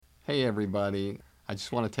Hey everybody, I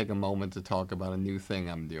just want to take a moment to talk about a new thing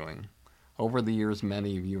I'm doing. Over the years,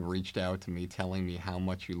 many of you have reached out to me telling me how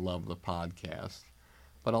much you love the podcast,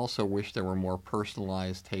 but also wish there were more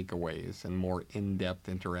personalized takeaways and more in-depth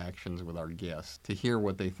interactions with our guests to hear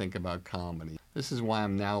what they think about comedy. This is why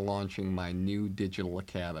I'm now launching my new digital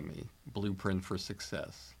academy, Blueprint for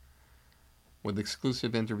Success. With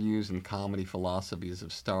exclusive interviews and comedy philosophies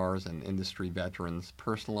of stars and industry veterans,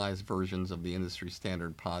 personalized versions of the industry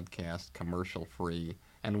standard podcast, commercial-free,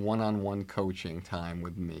 and one-on-one coaching time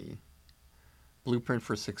with me. Blueprint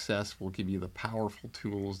for Success will give you the powerful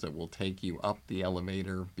tools that will take you up the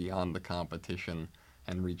elevator beyond the competition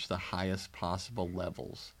and reach the highest possible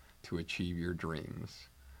levels to achieve your dreams.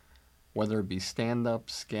 Whether it be stand-up,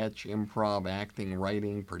 sketch, improv, acting,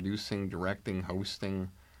 writing, producing, directing,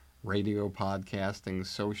 hosting, radio podcasting,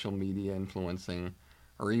 social media influencing,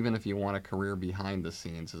 or even if you want a career behind the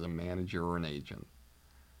scenes as a manager or an agent.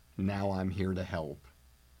 Now I'm here to help,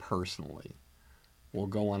 personally. We'll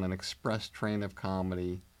go on an express train of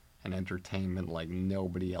comedy and entertainment like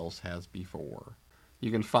nobody else has before.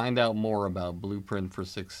 You can find out more about Blueprint for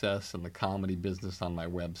Success and the comedy business on my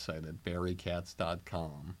website at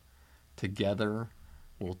barrykatz.com. Together,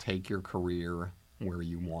 we'll take your career where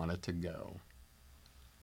you want it to go.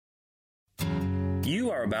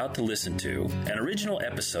 You are about to listen to an original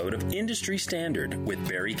episode of Industry Standard with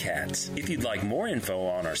Barry Katz. If you'd like more info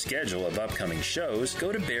on our schedule of upcoming shows,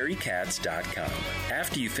 go to barrykatz.com.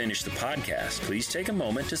 After you finish the podcast, please take a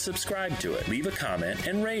moment to subscribe to it, leave a comment,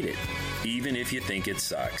 and rate it, even if you think it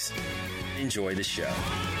sucks. Enjoy the show.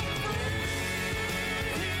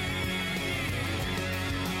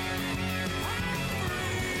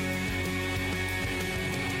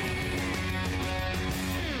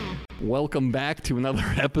 Welcome back to another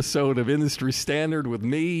episode of Industry Standard with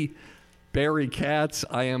me, Barry Katz.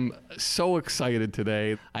 I am so excited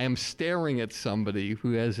today. I am staring at somebody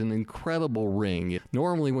who has an incredible ring.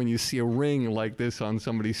 Normally when you see a ring like this on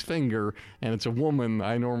somebody's finger and it's a woman,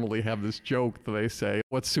 I normally have this joke that I say,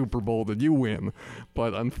 "What Super Bowl did you win?"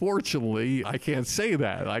 But unfortunately, I can't say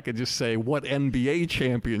that. I could just say, "What NBA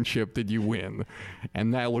championship did you win?"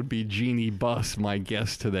 And that would be Jeanie Buss, my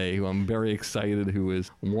guest today, who I'm very excited, who is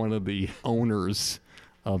one of the owners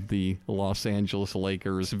of the Los Angeles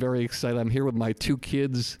Lakers. Very excited. I'm here with my two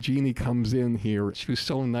kids. Jeanie comes in here. She was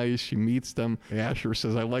so nice. She meets them. Asher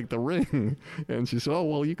says, "I like the ring." And she said, "Oh,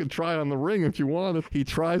 well, you can try on the ring if you want." He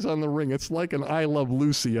tries on the ring. It's like an I Love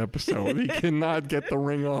Lucy episode. He cannot get the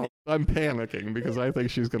ring off. I'm panicking because I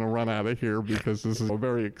think she's going to run out of here because this is a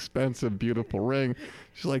very expensive, beautiful ring.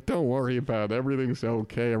 She's like, "Don't worry about it. Everything's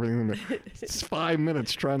okay. It's 5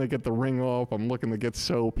 minutes trying to get the ring off. I'm looking to get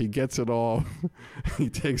soap." He gets it off.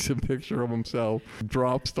 He takes a picture of himself,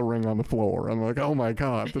 drops the ring on the floor. I'm like, "Oh my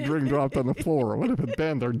God, the ring dropped on the floor. What if it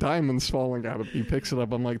bent? There are diamonds falling out of it." He picks it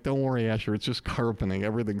up. I'm like, "Don't worry, Asher. It's just carpeting.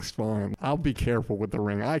 Everything's fine. I'll be careful with the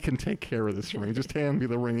ring. I can take care of this ring. Just hand me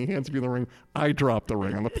the ring." He hands me the ring. I drop the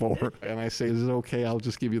ring on the floor. And I say, "Is it okay? I'll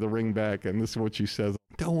just give you the ring back." And this is what she says.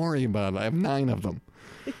 "Don't worry about it. I have 9 of them."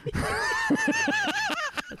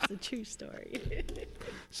 That's a true story.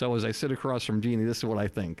 So as I sit across from Jeanie, this is what I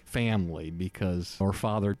think. Family, because our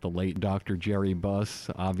father, the late Dr. Jerry Buss,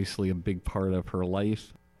 obviously a big part of her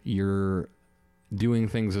life. You're doing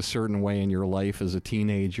things a certain way in your life as a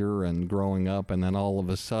teenager and growing up, and then all of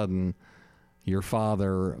a sudden your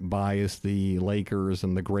father buys the Lakers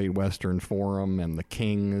and the Great Western Forum and the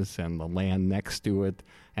Kings and the land next to it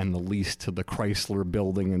and the lease to the Chrysler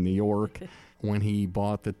Building in New York. When he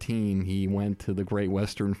bought the team, he went to the Great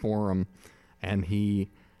Western Forum and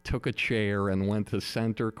he took a chair and went to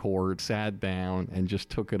center court, sat down, and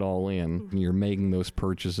just took it all in. And you're making those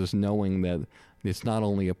purchases knowing that it's not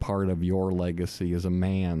only a part of your legacy as a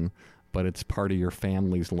man, but it's part of your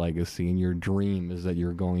family's legacy, and your dream is that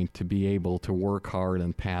you're going to be able to work hard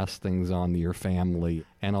and pass things on to your family.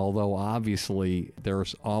 And although obviously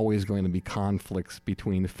there's always going to be conflicts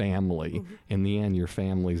between family, in the end your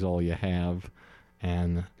family's all you have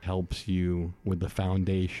and helps you with the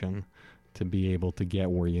foundation to be able to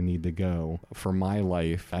get where you need to go. For my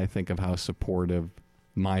life, I think of how supportive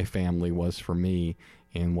my family was for me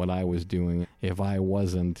in what I was doing. If I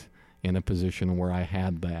wasn't in a position where I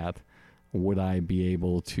had that, would I be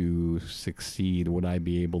able to succeed? Would I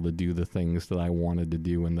be able to do the things that I wanted to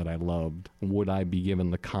do and that I loved? Would I be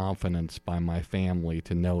given the confidence by my family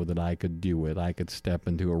to know that I could do it? I could step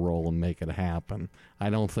into a role and make it happen? I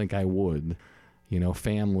don't think I would. You know,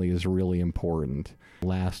 family is really important.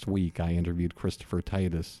 Last week, I interviewed Christopher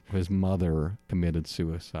Titus. His mother committed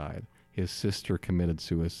suicide. His sister committed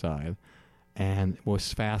suicide. And what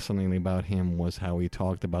was fascinating about him was how he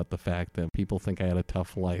talked about the fact that people think I had a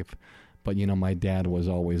tough life, but, my dad was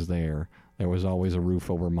always there. There was always a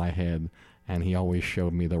roof over my head, and he always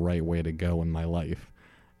showed me the right way to go in my life.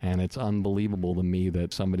 And it's unbelievable to me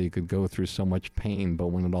that somebody could go through so much pain, but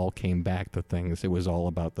when it all came back to things, it was all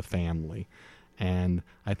about the family. And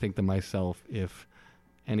I think to myself, if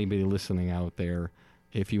anybody listening out there,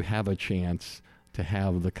 if you have a chance to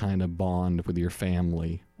have the kind of bond with your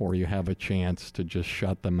family, or you have a chance to just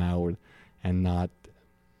shut them out and not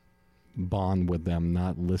bond with them,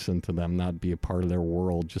 not listen to them, not be a part of their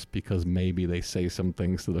world just because maybe they say some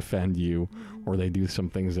things that offend you or they do some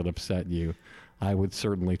things that upset you, I would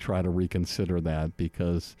certainly try to reconsider that,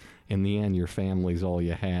 because in the end, your family's all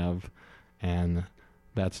you have, and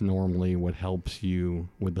that's normally what helps you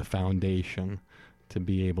with the foundation to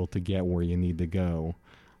be able to get where you need to go.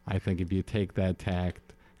 I think if you take that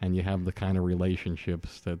tact and you have the kind of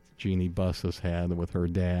relationships that Jeannie Buss has had with her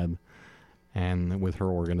dad and with her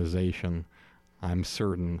organization, I'm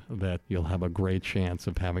certain that you'll have a great chance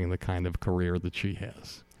of having the kind of career that she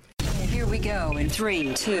has. Here we go in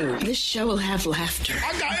 3, 2. This show will have laughter.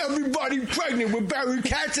 I got everybody pregnant with Barry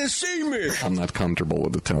Katz and semen. I'm not comfortable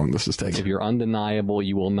with the tone this is taking. If you're undeniable,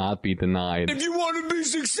 you will not be denied. If you want to be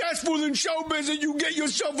successful in show business, you get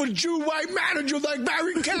yourself a Jew white manager like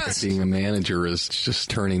Barry Katz. Being a manager is just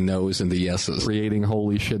turning no's into yeses. Creating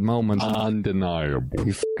holy shit moments. Undeniable.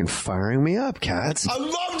 You fucking firing me up, Katz. I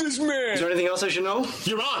love this man. Is there anything else I should know?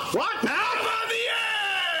 You're on. What? Now? I'm on the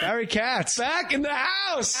air! Barry Katz. Back in the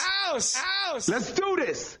house. Let's do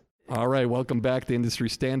this. All right, welcome back to Industry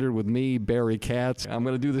Standard with me, Barry Katz. I'm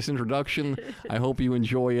going to do this introduction. I hope you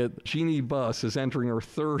enjoy it. Jeannie Buss is entering her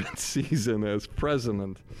third season as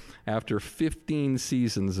president after 15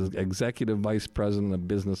 seasons as executive vice president of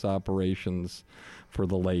business operations for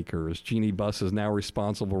the Lakers. Jeannie Buss is now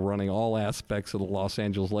responsible for running all aspects of the Los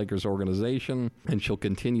Angeles Lakers organization, and she'll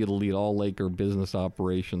continue to lead all Laker business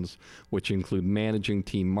operations, which include managing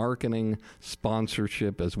team marketing,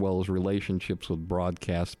 sponsorship, as well as relationships with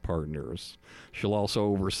broadcast partners. She'll also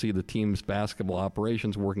oversee the team's basketball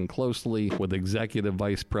operations, working closely with Executive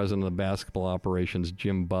Vice President of Basketball Operations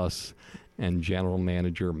Jim Buss and General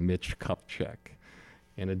Manager Mitch Kupchak.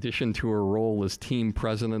 In addition to her role as team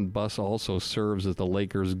president, Buss also serves as the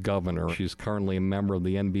Lakers' governor. She's currently a member of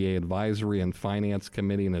the NBA Advisory and Finance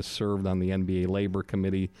Committee and has served on the NBA Labor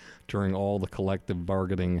Committee during all the collective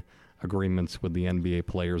bargaining agreements with the NBA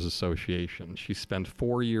Players Association. She spent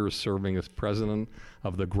 4 years serving as president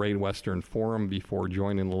of the Great Western Forum before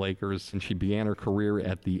joining the Lakers, and she began her career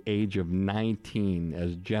at the age of 19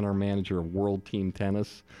 as general manager of World Team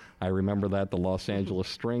Tennis. I remember that, the Los Angeles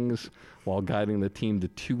Strings, while guiding the team to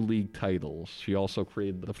 2 league titles. She also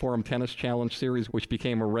created the Forum Tennis Challenge Series, which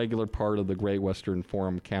became a regular part of the Great Western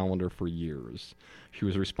Forum calendar for years. She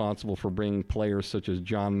was responsible for bringing players such as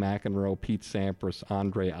John McEnroe, Pete Sampras,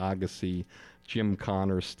 Andre Agassi, Jim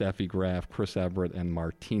Connors, Steffi Graf, Chris Everett, and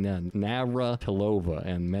Martina Navratilova,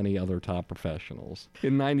 and many other top professionals.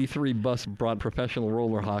 In '93, Buss brought professional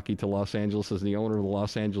roller hockey to Los Angeles as the owner of the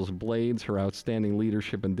Los Angeles Blades. Her outstanding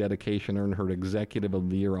leadership and dedication earned her Executive of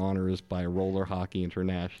the Year honors by Roller Hockey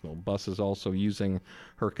International. Buss is also using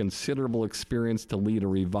her considerable experience to lead a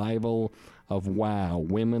revival of WOW,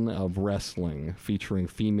 Women of Wrestling, featuring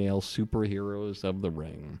female superheroes of the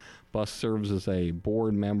ring. Buss serves as a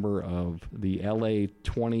board member of the LA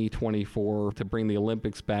 2024 to bring the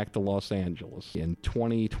Olympics back to Los Angeles. In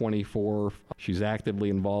 2024, she's actively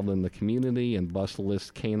involved in the community, and Buss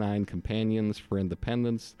lists Canine Companions for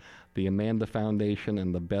Independence, the Amanda Foundation,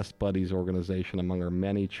 and the Best Buddies organization among her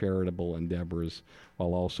many charitable endeavors,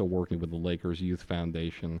 while also working with the Lakers Youth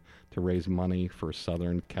Foundation to raise money for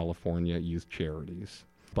Southern California youth charities.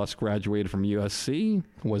 Buss graduated from USC,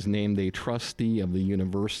 was named a trustee of the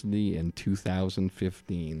university in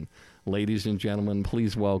 2015. Ladies and gentlemen,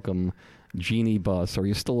 please welcome Jeannie Buss. Are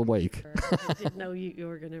you still awake? I didn't know you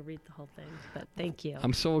were going to read the whole thing, but thank you.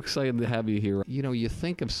 I'm so excited to have you here. You know, you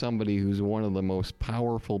think of somebody who's one of the most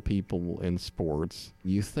powerful people in sports.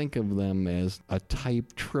 You think of them as a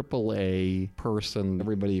type AAA person.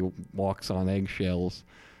 Everybody walks on eggshells.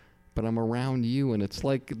 But I'm around you, and it's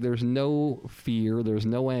like there's no fear, there's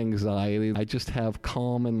no anxiety. I just have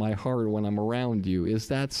calm in my heart when I'm around you. Is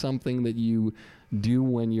that something that you do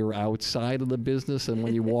when you're outside of the business, and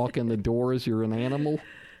when you walk in the doors, you're an animal?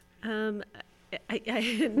 No,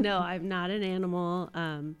 I'm not an animal.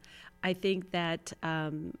 I think that,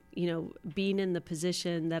 being in the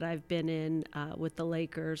position that I've been in with the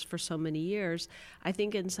Lakers for so many years, I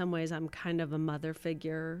think in some ways I'm kind of a mother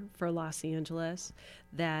figure for Los Angeles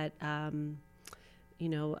that,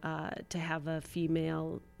 to have a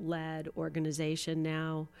female-led organization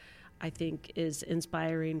now, I think is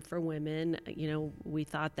inspiring for women. We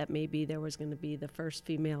thought that maybe there was going to be the first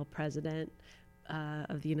female president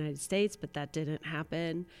of the United States, but that didn't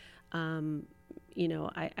happen.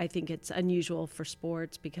 I think it's unusual for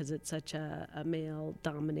sports because it's such a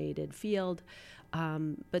male-dominated field.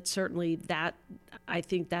 But certainly I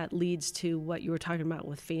think that leads to what you were talking about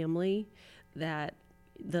with family, that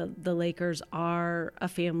the Lakers are a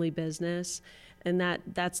family business. And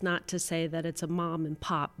that's not to say that it's a mom and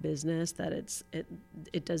pop business, that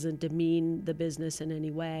it doesn't demean the business in any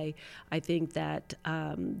way. I think that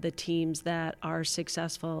the teams that are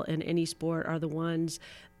successful in any sport are the ones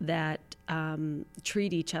that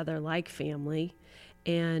treat each other like family,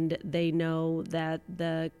 and they know that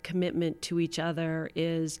the commitment to each other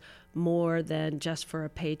is more than just for a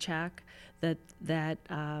paycheck, that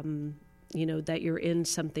you're in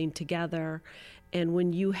something together. And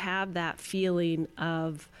when you have that feeling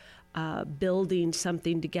of building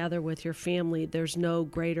something together with your family, there's no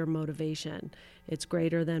greater motivation. It's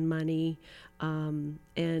greater than money, and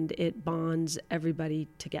it bonds everybody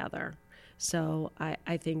together. So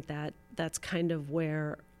I think that's kind of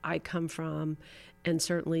where I come from. And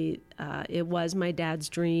certainly it was my dad's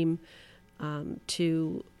dream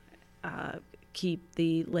to keep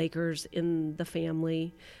the Lakers in the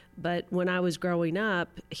family. But when I was growing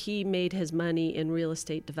up, he made his money in real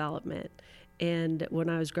estate development. And when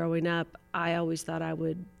I was growing up, I always thought I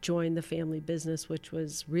would join the family business, which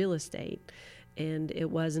was real estate. And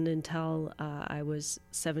it wasn't until I was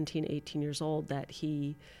 17, 18 years old that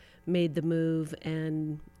he made the move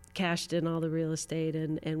and cashed in all the real estate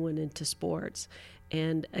and went into sports.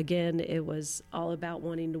 And again, it was all about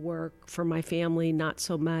wanting to work for my family, not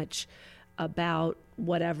so much about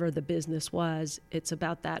whatever the business was. It's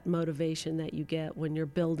about that motivation that you get when you're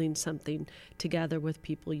building something together with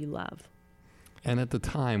people you love. And at the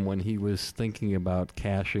time when he was thinking about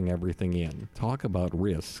cashing everything in, talk about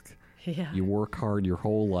risk. Yeah. You work hard your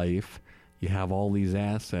whole life, you have all these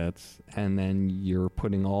assets, and then you're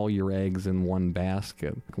putting all your eggs in one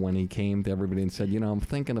basket. When he came to everybody and said, I'm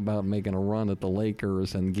thinking about making a run at the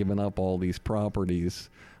Lakers and giving up all these properties,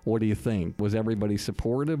 what do you think? Was everybody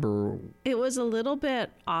supportive, or? It was a little bit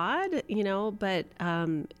odd, but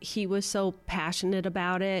he was so passionate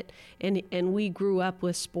about it, and we grew up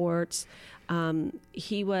with sports.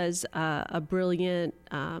 He was a brilliant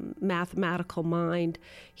mathematical mind.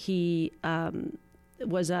 He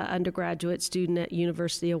was an undergraduate student at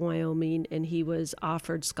University of Wyoming, and he was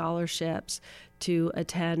offered scholarships to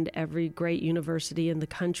attend every great university in the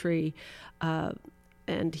country,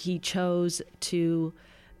 and he chose to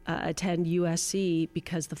attend USC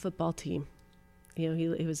because the football team.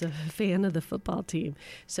 He was a fan of the football team.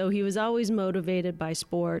 So he was always motivated by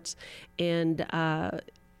sports, and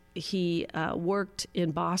he worked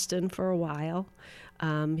in Boston for a while.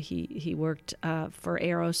 He worked for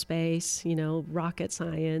aerospace, rocket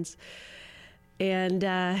science. And,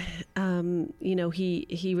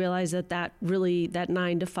 he realized that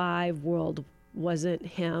 9-to-5 world wasn't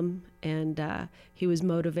him. And he was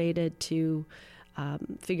motivated to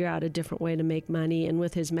figure out a different way to make money. And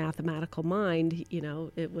with his mathematical mind,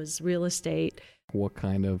 it was real estate. What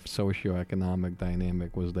kind of socioeconomic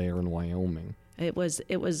dynamic was there in Wyoming? It was,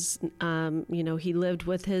 he lived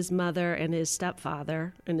with his mother and his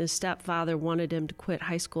stepfather, and his stepfather wanted him to quit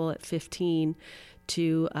high school at 15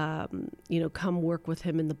 to, come work with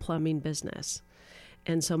him in the plumbing business.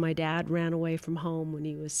 And so my dad ran away from home when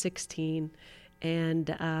he was 16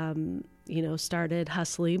 and, started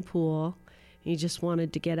hustling pool. He just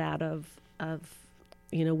wanted to get out of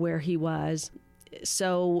where he was.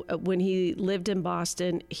 So when he lived in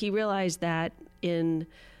Boston, he realized that in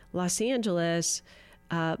Los Angeles,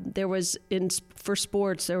 for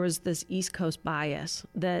sports, there was this East Coast bias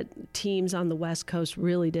that teams on the West Coast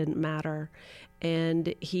really didn't matter.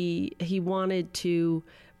 And he wanted to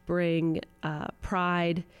bring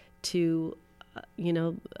pride to,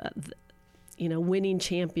 winning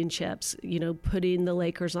championships, putting the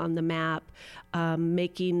Lakers on the map,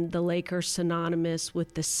 making the Lakers synonymous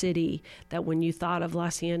with the city, that when you thought of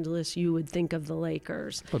Los Angeles, you would think of the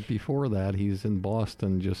Lakers. But before that, he's in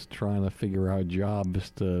Boston just trying to figure out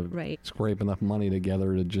jobs to scrape enough money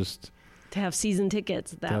together to have season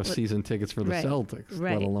tickets. Season tickets for the Celtics,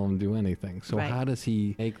 let alone do anything. So how does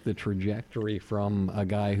he make the trajectory from a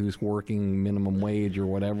guy who's working minimum wage or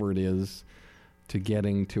whatever it is to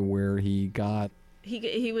getting to where he got?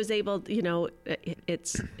 He was able,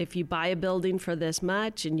 it's if you buy a building for this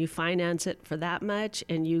much and you finance it for that much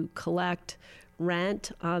and you collect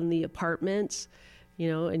rent on the apartments,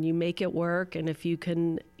 and you make it work. And if you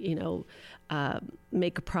can,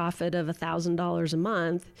 make a profit of $1,000 a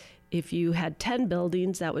month, if you had 10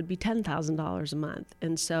 buildings, that would be $10,000 a month.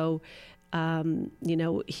 And so,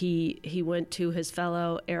 he went to his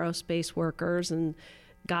fellow aerospace workers and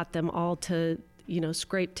got them all to,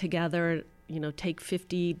 scrape together, take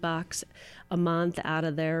 $50 a month out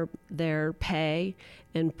of their pay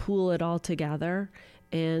and pool it all together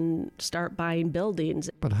and start buying buildings.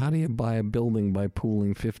 But how do you buy a building by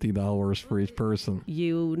pooling $50 for each person?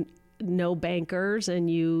 You know bankers, and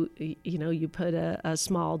you put a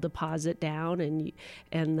small deposit down, and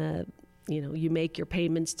you make your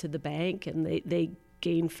payments to the bank, and they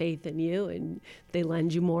gain faith in you, and they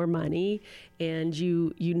lend you more money, and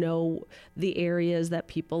you know the areas that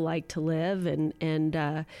people like to live, and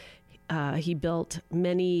he built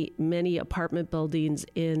many apartment buildings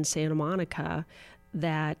in Santa Monica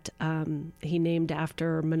that he named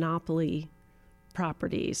after Monopoly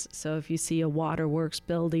properties. So if you see a Waterworks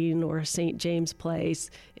building or a St. James Place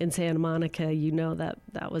in Santa Monica, you know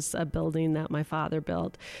that was a building that my father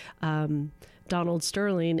built. Donald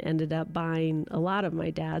Sterling ended up buying a lot of my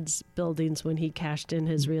dad's buildings when he cashed in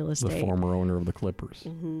his real estate. The former owner of the Clippers.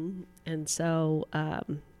 Mm-hmm. And so,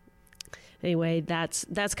 anyway, that's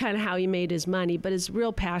kind of how he made his money. But his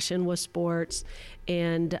real passion was sports,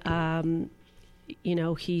 and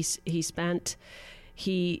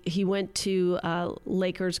He went to a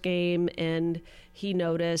Lakers game, and he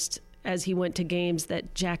noticed as he went to games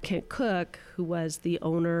that Jack Kent Cooke, who was the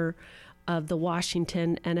owner of the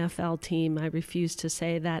Washington NFL team — I refuse to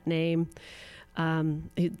say that name —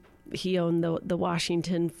 he owned the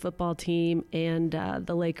Washington football team and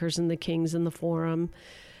the Lakers and the Kings and the Forum.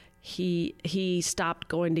 He stopped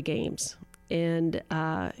going to games, and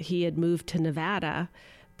he had moved to Nevada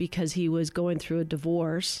because he was going through a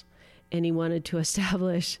divorce, and he wanted to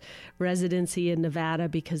establish residency in Nevada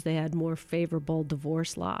because they had more favorable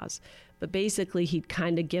divorce laws. But basically, he'd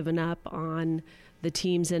kind of given up on the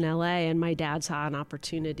teams in LA, and my dad saw an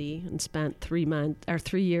opportunity and spent 3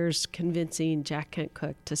 years convincing Jack Kent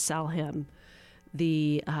Cooke to sell him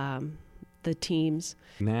the teams.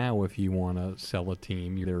 Now, if you want to sell a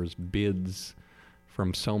team, there's bids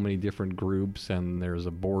from so many different groups, and there's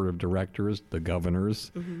a board of directors, the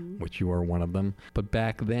governors, which you are one of them. But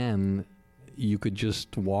back then, you could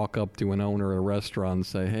just walk up to an owner of a restaurant and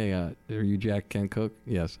say, "Hey, are you Jack Kent Cooke?"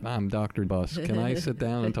 "Yes, I'm Dr. Buss. Can I sit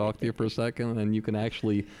down and talk to you for a second?" And you can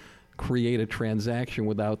actually create a transaction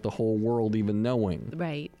without the whole world even knowing.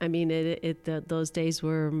 Right. I mean, those days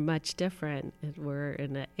were much different. We're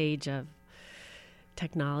in an age of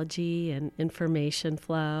technology and information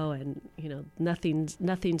flow, and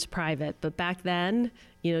nothing's private. But back then,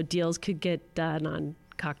 deals could get done on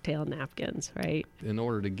cocktail napkins, right? In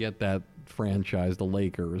order to get that franchise, the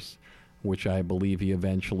Lakers, which I believe he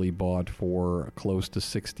eventually bought for close to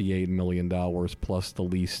 $68 million, plus the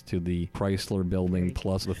lease to the Chrysler building,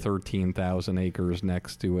 plus the 13,000 acres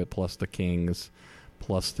next to it, plus the Kings,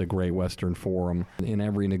 plus the Great Western Forum. In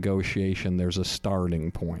every negotiation, there's a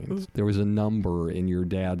starting point. There was a number in your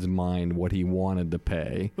dad's mind, what he wanted to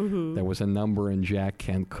pay. There was a number in Jack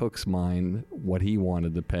Kent Cooke's mind, what he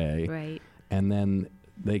wanted to pay. Right. And then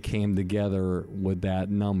they came together with that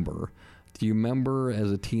number. Do you remember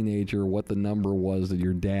as a teenager what the number was that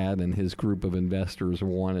your dad and his group of investors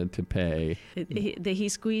wanted to pay? He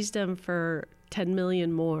squeezed them for $10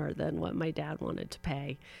 million more than what my dad wanted to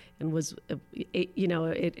pay, and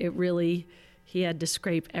it really, he had to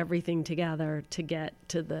scrape everything together to get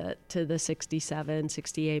to the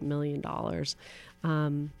 $68 million.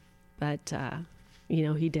 But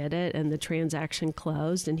he did it, and the transaction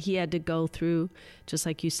closed, and he had to go through, just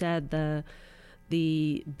like you said,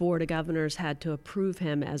 the board of governors had to approve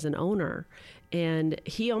him as an owner, and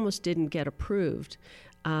he almost didn't get approved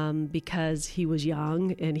because he was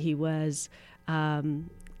young, and he was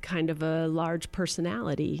kind of a large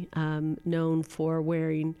personality, known for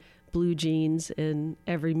wearing blue jeans in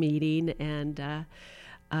every meeting, and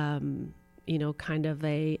kind of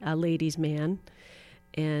a ladies' man.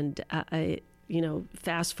 And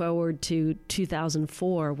fast forward to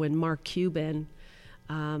 2004, when Mark Cuban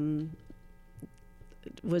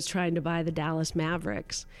was trying to buy the Dallas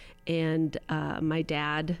Mavericks, and my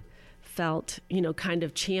dad felt, kind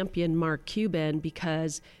of championed Mark Cuban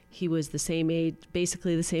because he was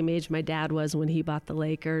basically the same age my dad was when he bought the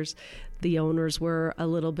Lakers. The owners were a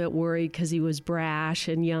little bit worried because he was brash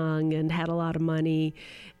and young and had a lot of money,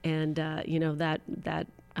 and that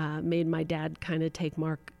made my dad kind of take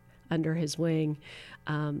Mark under his wing.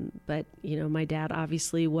 But my dad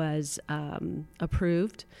obviously was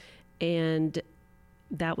approved, and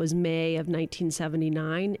that was May of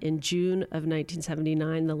 1979. In June of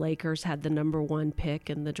 1979, the Lakers had the number 1 pick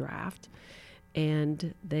in the draft,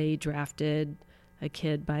 and they drafted a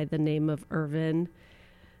kid by the name of Earvin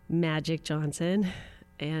Magic Johnson,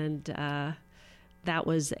 and that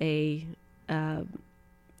was a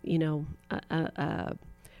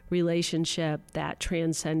relationship that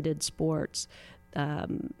transcended sports.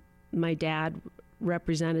 My dad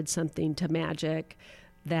represented something to Magic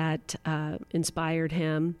that inspired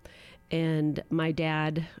him, and my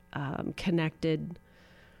dad connected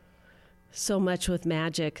so much with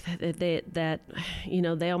Magic that they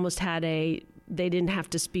almost had they didn't have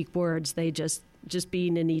to speak words. They just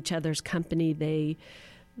being in each other's company,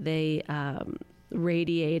 they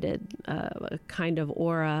radiated a kind of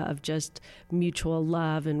aura of just mutual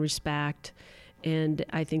love and respect, and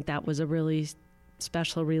I think that was a really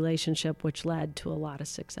special relationship which led to a lot of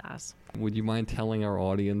success. Would you mind telling our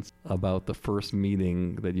audience about the first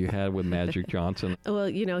meeting that you had with Magic Johnson? Well,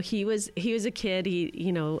 he was a kid.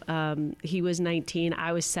 He was 19.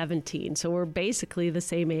 I was 17. So we're basically the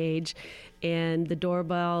same age. And the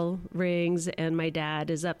doorbell rings, and my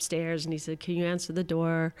dad is upstairs, and he said, "Can you answer the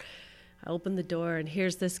door?" I opened the door, and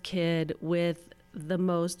here's this kid with the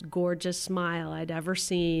most gorgeous smile I'd ever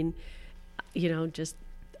seen.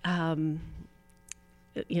 I'll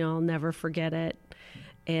never forget it.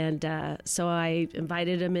 And so I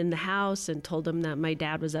invited him in the house and told him that my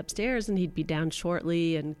dad was upstairs and he'd be down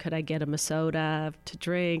shortly, and could I get him a soda to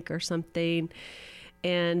drink or something.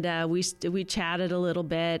 And we chatted a little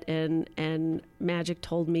bit, and Magic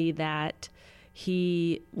told me that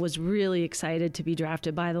he was really excited to be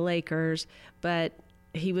drafted by the Lakers, but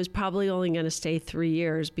he was probably only going to stay 3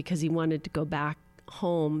 years because he wanted to go back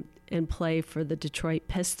home and play for the Detroit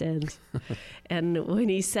Pistons. And when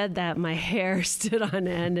he said that, my hair stood on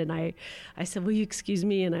end, and I said, "Will you excuse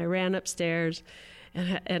me?" And I ran upstairs,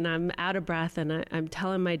 and I'm out of breath, and I'm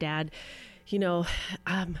telling my dad, I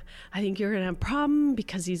think you're going to have a problem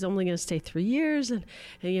because he's only going to stay 3 years.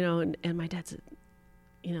 And my dad said,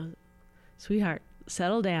 "Sweetheart,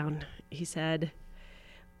 settle down." He said,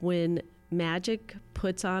 "When Magic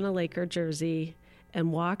puts on a Laker jersey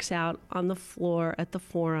and walks out on the floor at the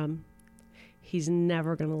Forum, he's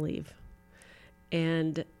never going to leave."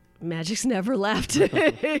 And Magic's never left.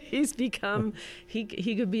 He's become, he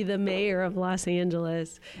could be the mayor of Los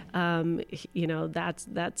Angeles.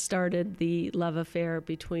 That started the love affair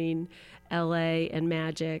between LA and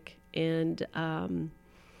Magic. And,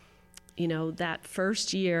 that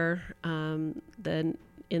first year, then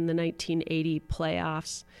in the 1980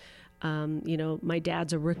 playoffs, my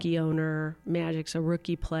dad's a rookie owner, Magic's a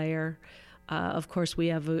rookie player. Of course, we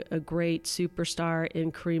have a great superstar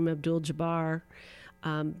in Kareem Abdul-Jabbar,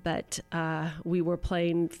 but we were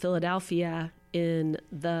playing Philadelphia in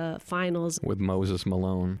the finals with Moses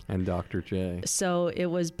Malone and Dr. J. So it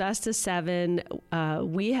was best of 7.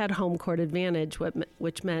 We had home court advantage,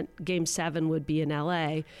 which meant Game 7 would be in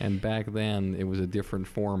LA. And back then, it was a different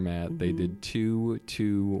format. Mm-hmm. They did 2,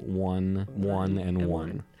 2, 1, 1, and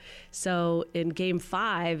 1. So in Game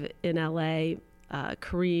 5 in LA,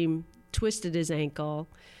 Kareem twisted his ankle,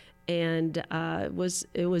 and it was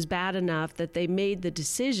bad enough that they made the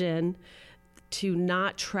decision to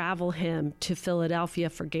not travel him to Philadelphia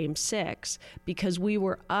for Game 6 because we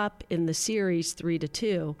were up in the series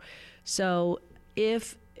 3-2. So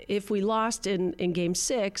if we lost in Game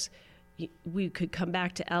 6, we could come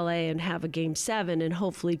back to LA and have a Game 7, and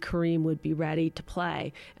hopefully Kareem would be ready to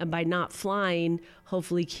play. And by not flying,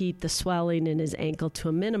 hopefully keep the swelling in his ankle to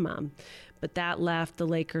a minimum. But that left the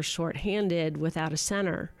Lakers shorthanded without a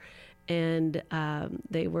center. And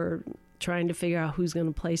they were trying to figure out who's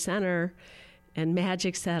going to play center. And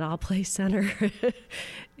Magic said, "I'll play center,"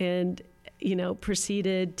 and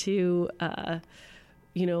proceeded to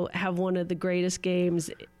have one of the greatest games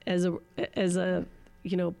as a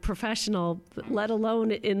professional, let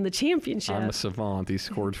alone in the championship. I'm a savant. He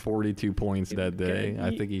scored 42 points that day.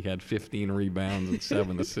 I think he had 15 rebounds and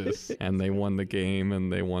 7 assists, and they won the game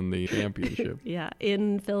and they won the championship. Yeah,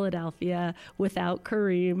 in Philadelphia without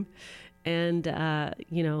Kareem. And,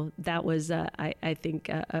 that was, I think,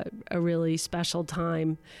 a really special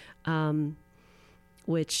time,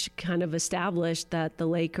 which kind of established that the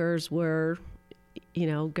Lakers were,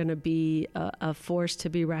 going to be a force to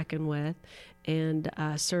be reckoned with, and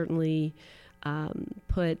certainly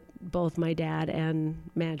put both my dad and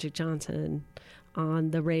Magic Johnson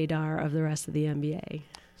on the radar of the rest of the NBA.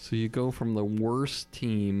 So you go from the worst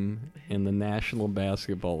team in the National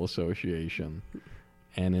Basketball Association,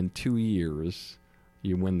 and in 2 years,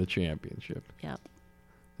 you win the championship.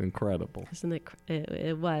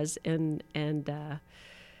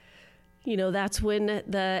 that's when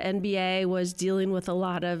the NBA was dealing with a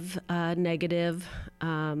lot of negative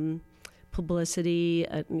publicity,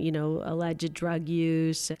 alleged drug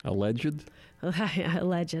use. Alleged?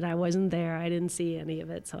 Alleged. I wasn't there. I didn't see any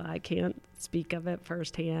of it, so I can't speak of it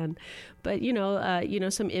firsthand. But,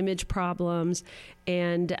 some image problems.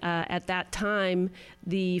 And at that time,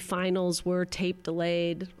 the finals were tape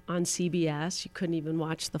delayed on CBS. You couldn't even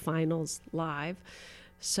watch the finals live.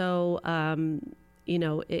 So,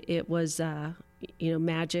 it was,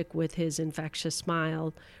 Magic with his infectious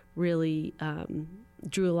smile really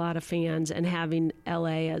drew a lot of fans, and having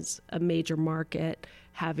LA as a major market,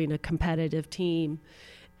 having a competitive team,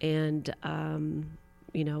 and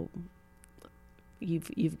you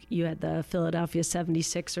had the Philadelphia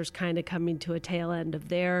 76ers kind of coming to a tail end of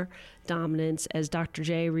their dominance as Dr.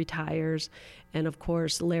 J retires, and of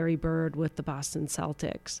course Larry Bird with the Boston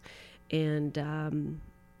Celtics, and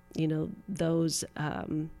those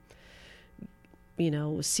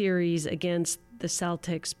series against the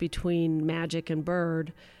Celtics between Magic and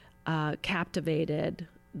Bird captivated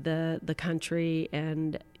the country,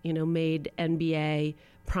 and made NBA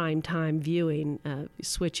primetime viewing,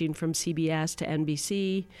 switching from CBS to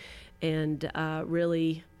NBC, and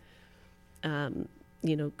really kind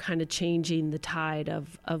of changing the tide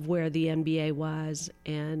of where the NBA was,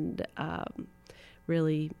 and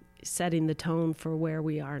really setting the tone for where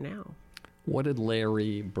we are now. What did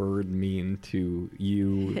Larry Bird mean to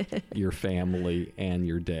you, your family, and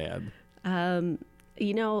your dad? I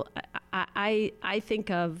think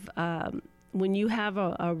of when you have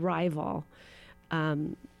a rival,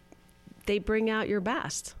 they bring out your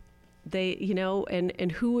best. They,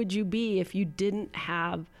 and who would you be if you didn't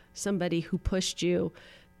have somebody who pushed you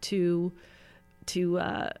to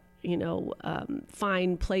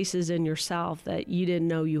find places in yourself that you didn't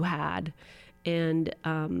know you had, and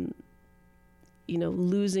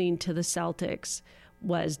losing to the Celtics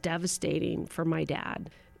was devastating for my dad.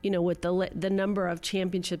 With the number of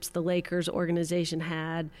championships the Lakers organization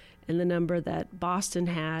had and the number that Boston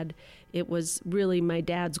had, it was really my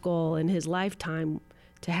dad's goal in his lifetime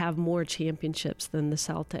to have more championships than the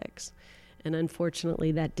Celtics. And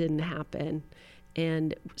unfortunately, that didn't happen.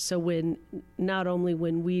 And so not only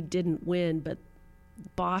when we didn't win, but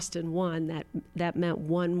Boston won, that meant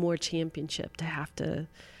one more championship to have to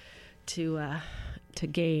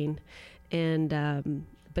gain. And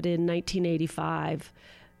but in 1985,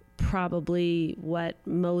 probably what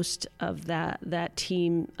most of that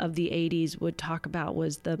team of the 80s would talk about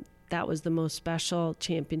was that was the most special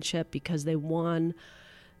championship because they won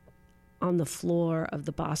on the floor of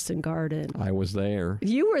the Boston Garden. I was there.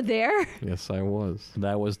 You were there? Yes, I was.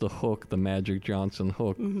 That was the hook, the Magic Johnson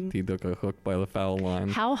hook. Mm-hmm. He took a hook by the foul line.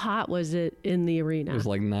 How hot was it in the arena? It was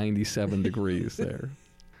like 97 degrees there.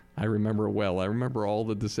 I remember it well. I remember all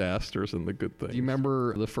the disasters and the good things. Do you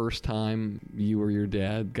remember the first time you or your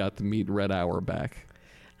dad got to meet Red Auerbach?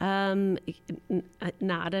 Not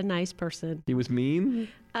a nice person. He was mean?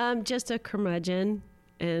 Just a curmudgeon.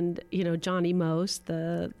 And, Johnny Most,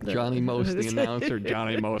 Johnny Most, the announcer.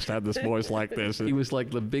 Johnny Most had this voice like this. He was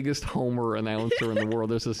like the biggest Homer announcer in the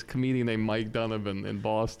world. There's this comedian named Mike Donovan in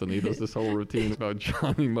Boston. He does this whole routine about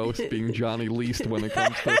Johnny Most being Johnny Least when it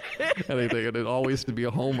comes to anything. And it always to be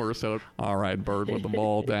a Homer. So, all right, Bird with the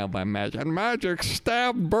ball down by Magic. And Magic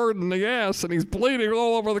stabbed Bird in the ass, and he's bleeding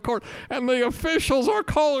all over the court. And the officials are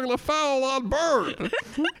calling the foul on Bird.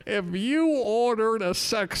 If you ordered a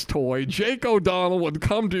sex toy, Jake O'Donnell would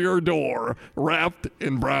come to your door wrapped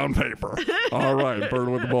in brown paper. All right, Bird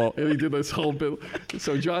with the ball. And he did this whole bit.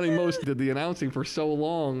 So Johnny Most did the announcing for so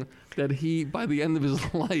long that by the end of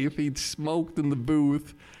his life, he'd smoked in the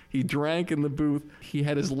booth. He drank in the booth. He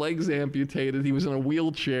had his legs amputated. He was in a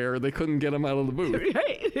wheelchair. They couldn't get him out of the booth.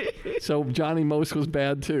 Right. So Johnny Most was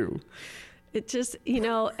bad too. It just, even,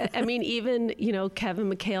 Kevin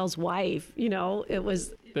McHale's wife, it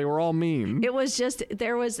was... They were all mean. It was just,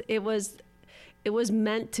 it was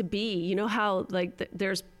meant to be. You know how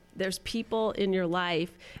there's people in your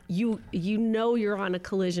life you're on a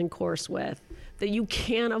collision course with, that you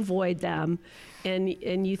can't avoid them,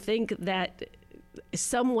 and you think that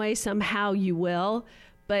some way somehow you will,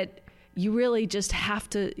 but you really just have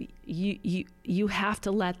to you have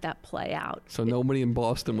to let that play out. So nobody in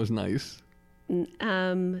Boston was nice.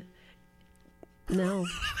 No.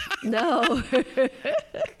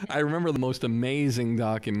 I remember the most amazing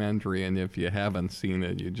documentary, and if you haven't seen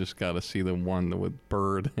it, you just got to see the one with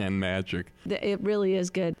Bird and Magic. It really is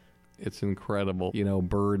good. It's incredible. You know,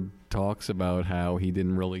 Bird talks about how he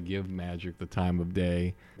didn't really give Magic the time of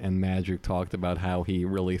day, and Magic talked about how he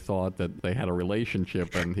really thought that they had a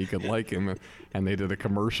relationship and he could like him, and they did a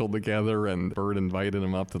commercial together, and Bird invited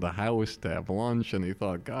him up to the house to have lunch, and he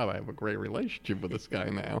thought, God, I have a great relationship with this guy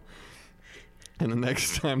now. And the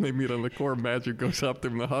next time they meet on the court, Magic goes up to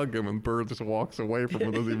him to hug him, and Bird just walks away from him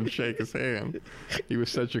and doesn't even shake his hand. He was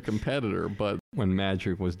such a competitor. But when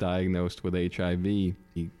Magic was diagnosed with HIV,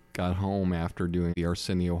 he got home after doing the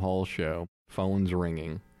Arsenio Hall show. Phone's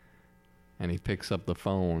ringing, and he picks up the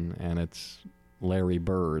phone, and it's Larry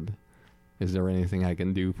Bird. Is there anything I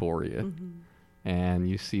can do for you? Mm-hmm. And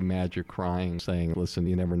you see Magic crying, saying, listen,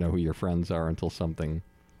 you never know who your friends are until something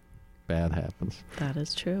bad happens. That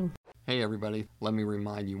is true. Hey everybody, let me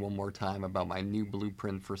remind you one more time about my new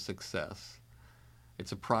Blueprint for Success.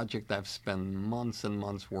 It's a project I've spent months and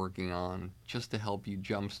months working on just to help you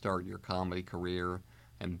jumpstart your comedy career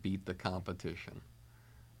and beat the competition.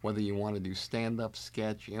 Whether you want to do stand-up,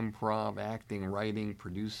 sketch, improv, acting, writing,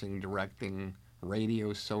 producing, directing,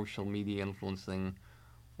 radio, social media influencing,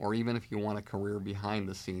 or even if you want a career behind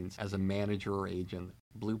the scenes as a manager or agent,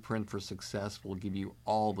 Blueprint for Success will give you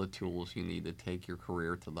all the tools you need to take your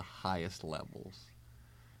career to the highest levels.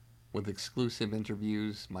 With exclusive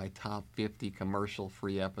interviews, my top 50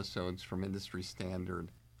 commercial-free episodes from Industry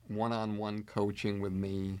Standard, one-on-one coaching with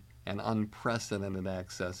me, and unprecedented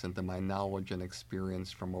access into my knowledge and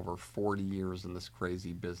experience from over 40 years in this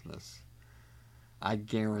crazy business. I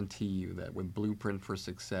guarantee you that with Blueprint for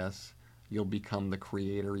Success, you'll become the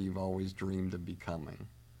creator you've always dreamed of becoming.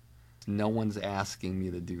 No one's asking me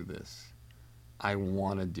to do this. I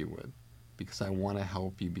want to do it because I want to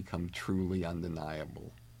help you become truly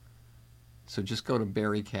undeniable. So just go to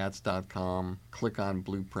barrykatz.com, click on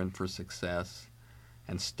Blueprint for Success,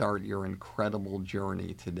 and start your incredible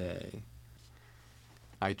journey today.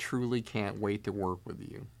 I truly can't wait to work with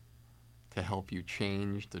you to help you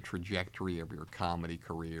change the trajectory of your comedy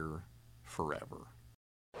career forever.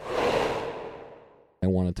 I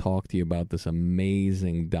want to talk to you about this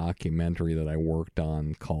amazing documentary that I worked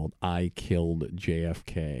on called I Killed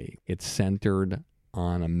JFK. It's centered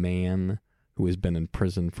on a man who has been in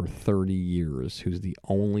prison for 30 years, who's the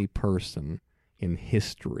only person in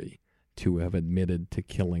history to have admitted to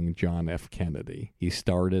killing John F. Kennedy. He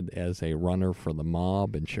started as a runner for the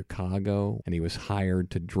mob in Chicago, and he was hired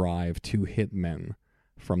to drive 2 hitmen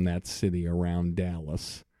from that city around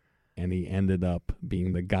Dallas, and he ended up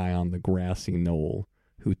being the guy on the grassy knoll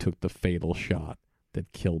who took the fatal shot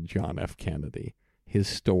that killed John F. Kennedy. His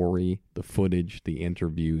story, the footage, the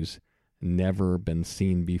interviews, never been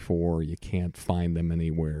seen before. You can't find them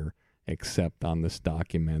anywhere except on this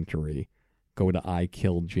documentary. Go to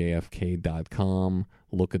ikilledjfk.com,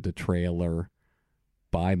 look at the trailer,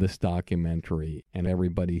 buy this documentary, and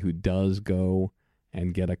everybody who does go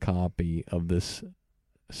and get a copy of this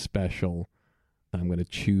special, I'm going to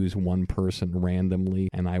choose one person randomly,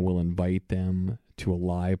 and I will invite them to a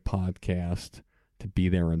live podcast to be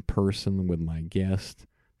there in person with my guest,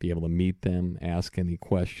 be able to meet them, ask any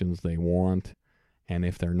questions they want. And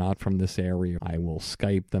if they're not from this area, I will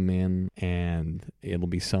Skype them in, and it'll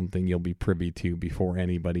be something you'll be privy to before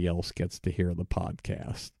anybody else gets to hear the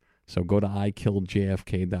podcast. So go to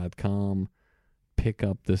ikilledjfk.com, pick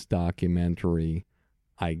up this documentary.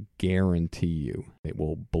 I guarantee you it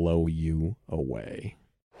will blow you away.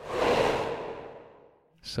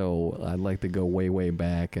 So I'd like to go way, way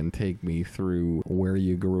back and take me through where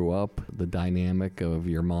you grew up, the dynamic of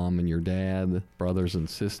your mom and your dad, brothers and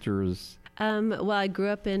sisters. Well, I grew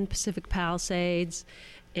up in Pacific Palisades,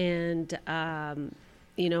 and my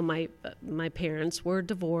parents were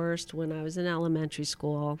divorced when I was in elementary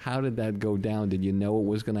school. How did that go down? Did you know it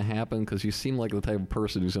was going to happen? Because you seem like the type of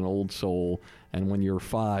person who's an old soul, and when you're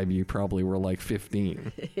 5, you probably were like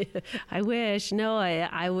 15. I wish. No,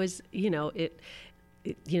 I was,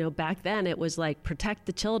 back then it was like, protect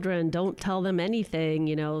the children, don't tell them anything,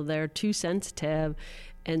 they're too sensitive.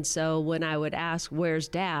 And so when I would ask, where's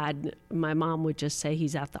Dad? My mom would just say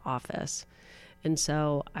he's at the office. And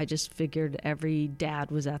so I just figured every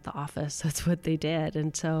dad was at the office. That's what they did.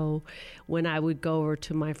 And so when I would go over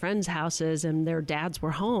to my friends' houses and their dads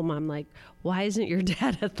were home, I'm like, why isn't your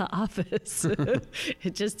dad at the office?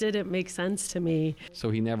 It just didn't make sense to me.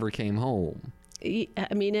 So he never came home.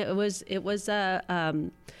 I mean,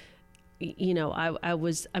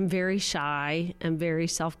 I'm very shy and very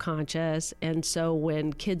self-conscious. And so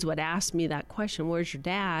when kids would ask me that question, where's your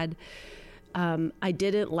dad? I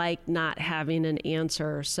didn't like not having an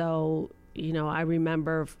answer. So, I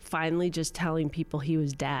remember finally just telling people he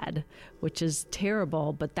was dead, which is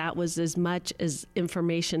terrible, but that was as much as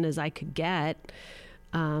information as I could get.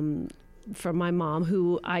 from my mom,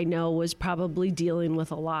 who I know was probably dealing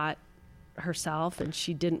with a lot herself, and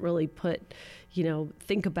she didn't really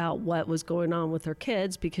think about what was going on with her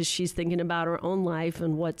kids because she's thinking about her own life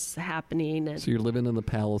and what's happening. And So you're living in the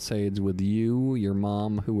Palisades with you, your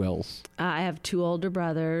mom, who else? I have two older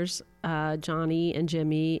brothers, Johnny and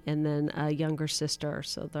Jimmy, and then a younger sister.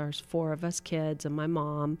 So there's 4 of us kids and my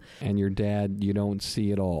mom. And your dad, you don't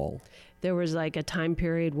see at all. There was like a time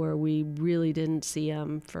period where we really didn't see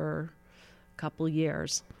him for a couple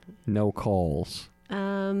years. No calls.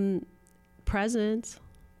 Presents,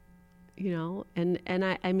 and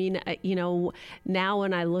I mean, now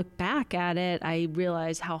when I look back at it, I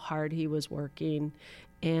realize how hard he was working.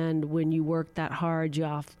 And when you work that hard, you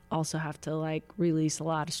also have to like release a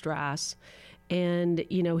lot of stress. And,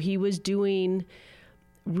 he was doing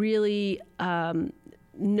really,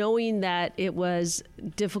 knowing that it was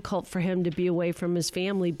difficult for him to be away from his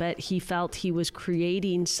family, but he felt he was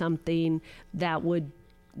creating something that would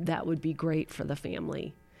be great for the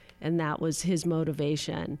family. And that was his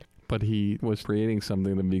motivation. But he was creating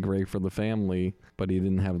something to be great for the family, but he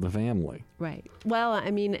didn't have the family. Right. Well,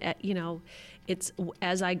 I mean, it's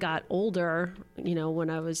as I got older,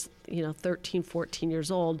 when I was, 13, 14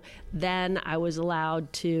 years old, then I was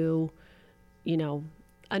allowed to,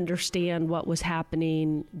 understand what was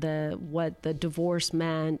happening, what the divorce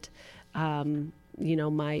meant,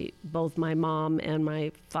 both my mom and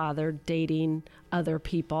my father dating other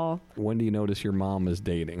people. When do you notice your mom is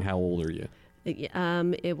dating? How old are you?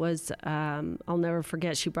 It was, I'll never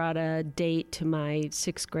forget, she brought a date to my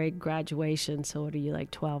 6th grade graduation. So what are you,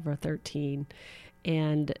 like 12 or 13?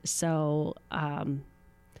 And so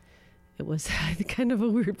it was kind of a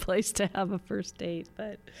weird place to have a first date.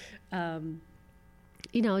 But,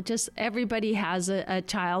 just everybody has a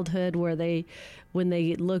childhood where when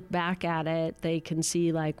they look back at it, they can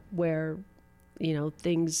see like where,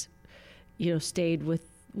 things, stayed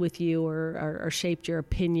with you or shaped your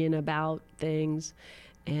opinion about things.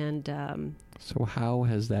 And so how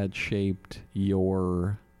has that shaped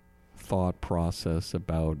your thought process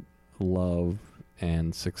about love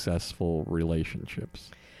and successful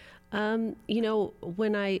relationships? When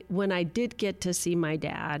I did get to see my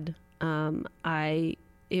dad,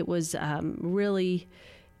 it was really,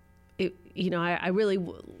 I really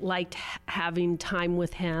liked having time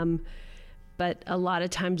with him, but a lot of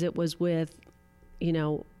times it was with,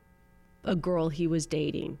 a girl he was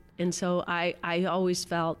dating. And so I always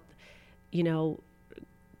felt,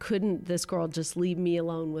 couldn't this girl just leave me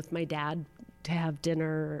alone with my dad to have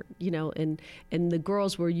dinner, and the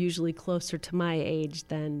girls were usually closer to my age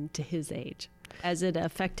than to his age. As it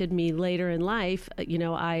affected me later in life,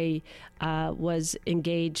 I was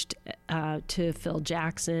engaged to Phil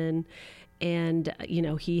Jackson, and,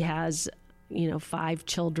 he has, 5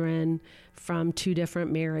 children from 2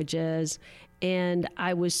 different marriages. And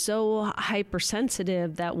I was so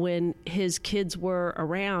hypersensitive that when his kids were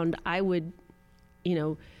around, I would,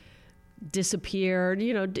 disappear,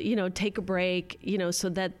 take a break, so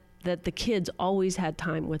that the kids always had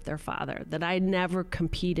time with their father, that I never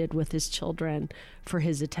competed with his children for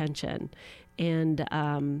his attention. And,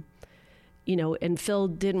 and Phil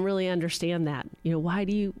didn't really understand that. Why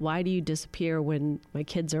do you disappear when my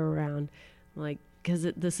kids are around? I'm like, because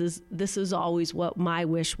this is always what my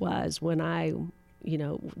wish was when I,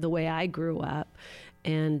 the way I grew up,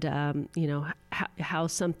 and how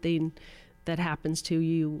something that happens to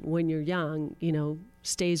you when you're young,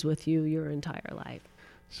 stays with you your entire life.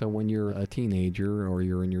 So when you're a teenager or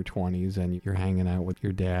you're in your 20s and you're hanging out with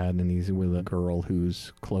your dad and he's with a girl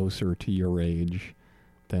who's closer to your age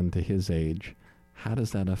than to his age, how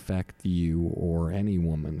does that affect you or any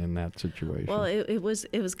woman in that situation? Well, it was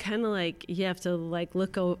kind of like you have to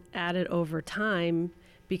look at it over time,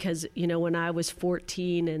 because when I was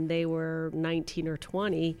 14 and they were 19 or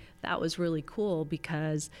 20, that was really cool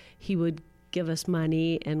because he would give us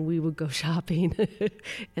money and we would go shopping,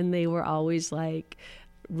 and they were always like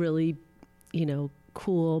really,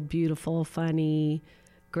 cool, beautiful, funny,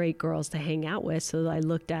 great girls to hang out with. So I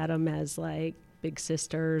looked at them as like big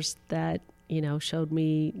sisters that, showed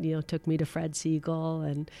me, took me to Fred Siegel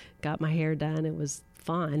and got my hair done. It was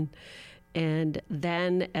fun. And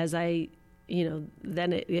then as I,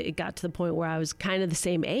 then it got to the point where I was kind of the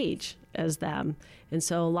same age as them. And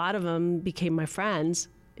so a lot of them became my friends.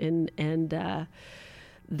 And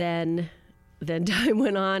then time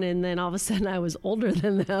went on, and then all of a sudden I was older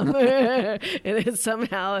than them. And it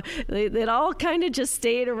somehow, it all kind of just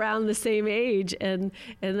stayed around the same age. And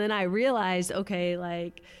then I realized,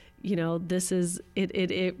 okay, this is,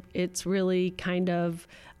 it's really kind of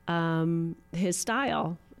his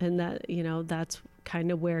style. And that,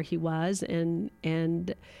 kind of where he was, and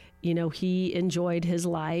he enjoyed his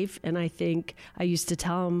life. And I think I used to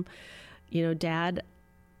tell him, Dad,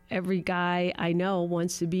 every guy I know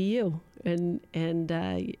wants to be you, and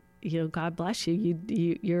God bless you.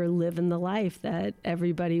 You're living the life that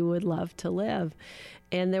everybody would love to live.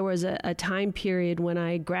 And there was a time period when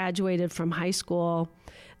I graduated from high school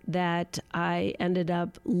that I ended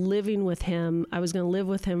up living with him. I was going to live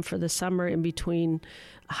with him for the summer in between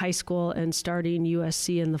high school and starting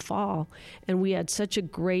USC in the fall. And we had such a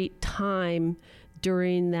great time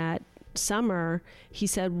during that summer. He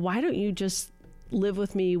said, why don't you just live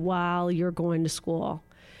with me while you're going to school?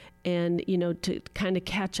 And, to kind of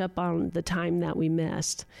catch up on the time that we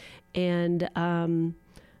missed. And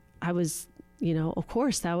I was, of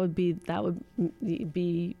course, that would be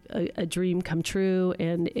a dream come true,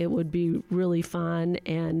 and it would be really fun.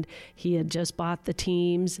 And he had just bought the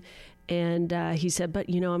teams, and he said, but,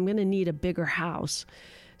 I'm going to need a bigger house.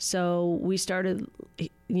 So we started,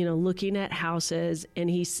 looking at houses,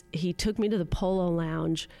 and he took me to the Polo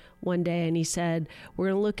Lounge one day, and he said, we're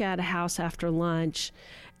going to look at a house after lunch.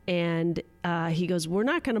 And he goes, we're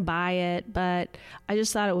not going to buy it, but I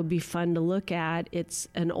just thought it would be fun to look at. It's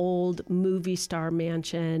an old movie star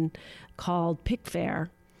mansion called Pickfair.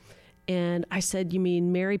 And I said, you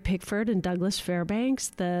mean Mary Pickford and Douglas Fairbanks,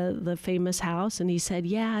 the famous house? And he said,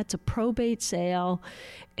 yeah, it's a probate sale,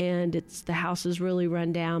 and the house is really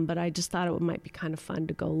run down, but I just thought it might be kind of fun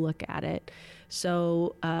to go look at it.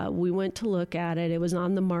 So we went to look at it. It was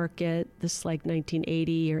on the market. This is like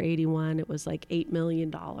 1980 or 81. It was like $8 million,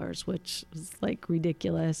 which was like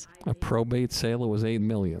ridiculous. A probate sale, it was $8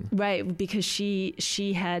 million. Right, because she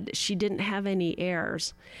didn't have any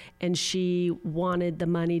heirs, and she wanted the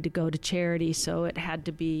money to go to charity, so it had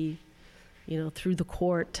to be, through the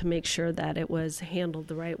court to make sure that it was handled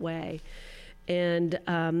the right way. And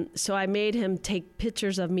so I made him take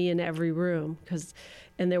pictures of me in every room,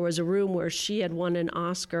 and there was a room where she had won an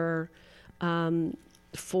Oscar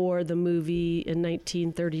for the movie in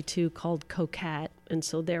 1932 called Coquette. And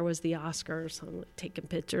so there was the Oscar. So I'm taking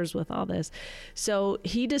pictures with all this. So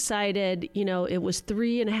he decided, it was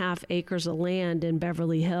 3.5 acres of land in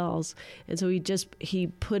Beverly Hills. And so he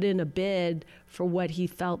put in a bid for what he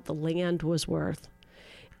felt the land was worth,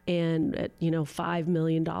 and at, $5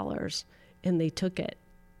 million. And they took it.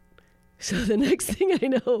 So the next thing I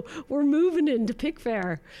know, we're moving into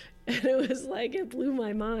Pickfair. And it was like, it blew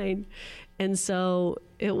my mind. And so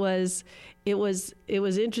it was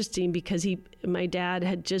interesting because my dad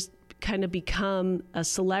had just kind of become a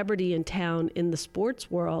celebrity in town in the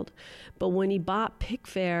sports world. But when he bought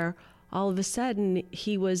Pickfair, all of a sudden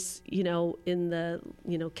he was, in the,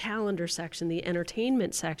 calendar section, the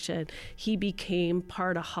entertainment section. He became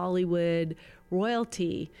part of Hollywood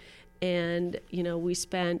royalty. And, we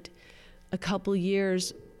spent a couple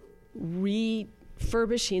years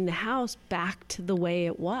refurbishing the house back to the way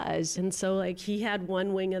it was. And so he had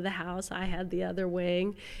one wing of the house, I had the other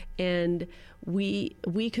wing, and we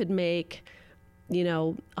could make,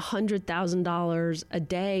 $100,000 a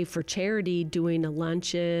day for charity doing a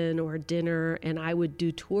luncheon or a dinner, and I would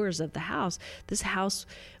do tours of the house. This house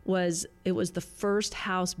was the first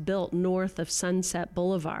house built north of Sunset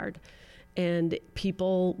Boulevard. And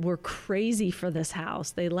people were crazy for this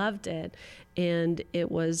house. They loved it. And it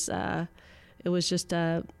was just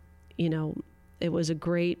it was a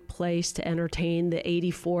great place to entertain. The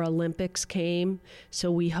 84 Olympics came, so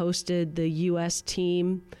we hosted the U.S.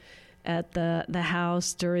 team at the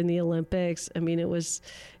house during the Olympics. I mean, it was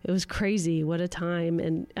crazy. What a time.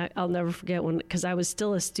 And I'll never forget because I was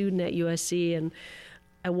still a student at USC, and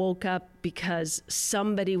I woke up because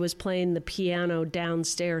somebody was playing the piano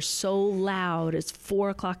downstairs so loud. It's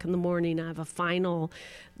 4:00 in the morning. I have a final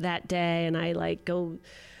that day, and I go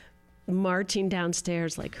marching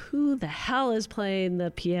downstairs who the hell is playing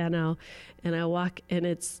the piano? And I walk, and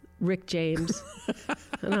it's Rick James.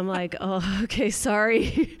 And I'm like, oh, okay,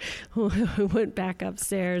 sorry. We went back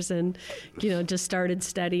upstairs and, just started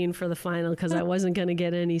studying for the final because I wasn't going to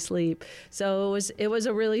get any sleep. So it was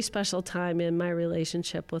a really special time in my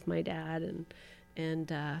relationship with my dad,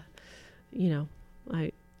 and I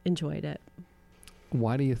enjoyed it.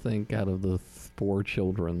 Why do you think out of the 4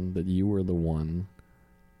 children that you were the one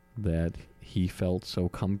that he felt so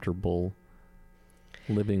comfortable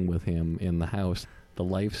living with him in the house? The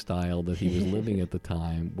lifestyle that he was living at the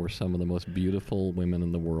time were some of the most beautiful women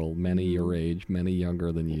in the world, many your age, many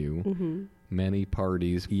younger than you, many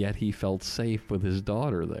parties, yet he felt safe with his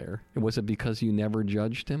daughter there. Was it because you never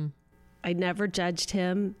judged him? I never judged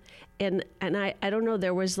him. And I don't know,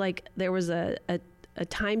 there was a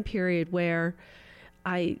time period where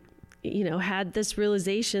I had this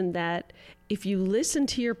realization that if you listen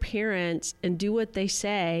to your parents and do what they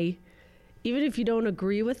say, even if you don't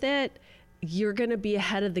agree with it, you're going to be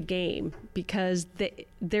ahead of the game because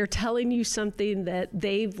they're telling you something that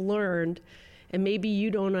they've learned and maybe you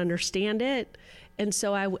don't understand it. And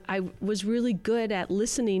so I was really good at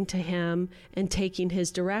listening to him and taking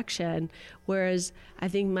his direction. Whereas I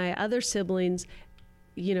think my other siblings,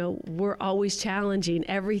 were always challenging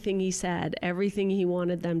everything he said, everything he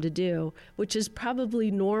wanted them to do, which is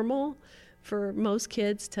probably normal for most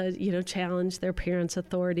kids to, challenge their parents'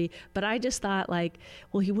 authority. But I just thought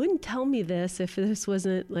he wouldn't tell me this if this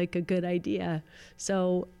wasn't a good idea.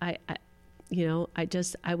 So I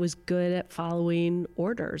was good at following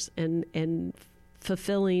orders and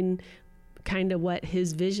fulfilling kind of what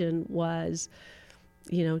his vision was,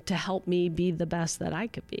 to help me be the best that I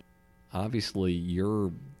could be. Obviously,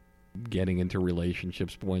 you're getting into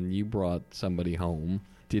relationships. When you brought somebody home,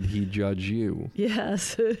 did he judge you?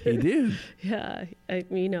 Yes. He did? Yeah.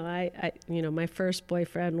 My first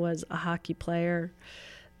boyfriend was a hockey player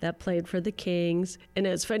that played for the Kings. And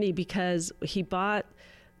it's funny because he bought,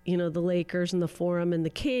 the Lakers and the Forum and the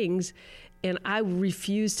Kings, and I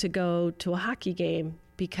refused to go to a hockey game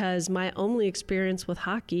because my only experience with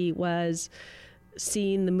hockey was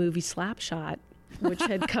seeing the movie Slapshot, which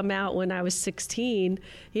had come out when I was 16.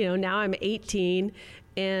 Now I'm 18.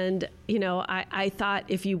 And, I thought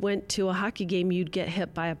if you went to a hockey game, you'd get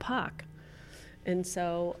hit by a puck. And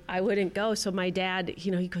so I wouldn't go. So my dad,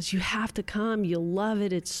 he goes, you have to come. You'll love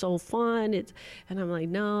it. It's so fun. And I'm like,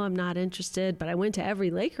 no, I'm not interested. But I went to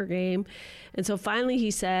every Laker game. And so finally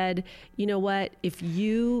he said, you know what? If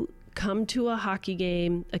you come to a hockey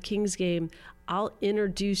game, a Kings game, I'll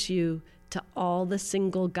introduce you to all the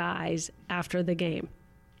single guys after the game.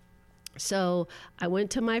 So I went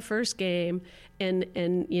to my first game, and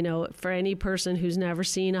for any person who's never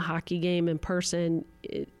seen a hockey game in person,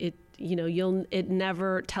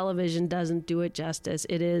 television doesn't do it justice.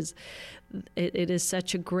 It is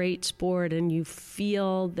such a great sport, and you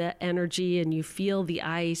feel the energy and you feel the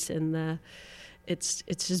ice and it's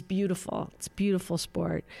just beautiful. It's a beautiful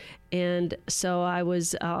sport. And so I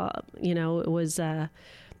was, it was,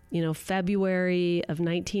 February of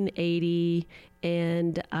 1980,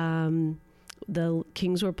 and the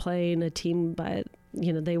Kings were playing a team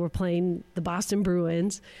they were playing the Boston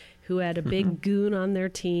Bruins, who had a big goon on their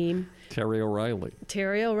team. Terry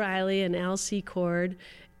O'Reilly and Al Secord.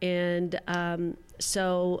 And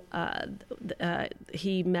so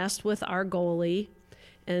he messed with our goalie.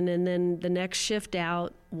 And then the next shift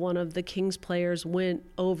out, one of the Kings players went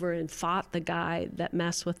over and fought the guy that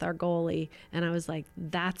messed with our goalie. And I was like,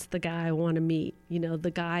 that's the guy I want to meet.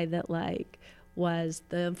 The guy that was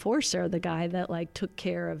the enforcer, the guy that took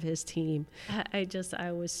care of his team.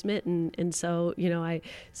 I was smitten. And so,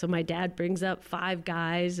 so my dad brings up 5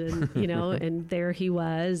 guys and, and there he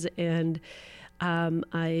was. And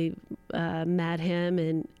I met him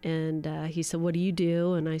and he said, what do you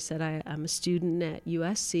do? And I said, I'm a student at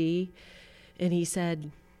USC. And he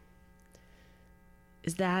said,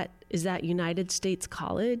 is that United States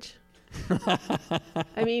College?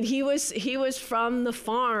 I mean, he was from the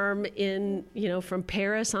farm from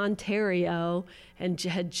Paris, Ontario, and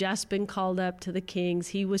had just been called up to the Kings.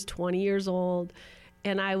 He was 20 years old.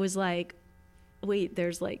 And I was like, wait,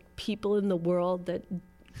 there's people in the world that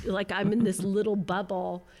I'm in this little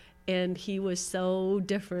bubble. And he was so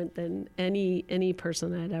different than any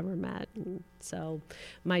person I'd ever met. And so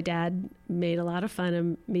my dad made a lot of fun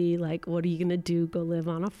of me. What are you going to do? Go live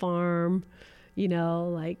on a farm? I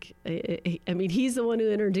mean, he's the one who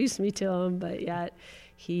introduced me to him, but yet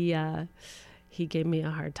he gave me a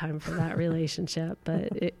hard time for that relationship. But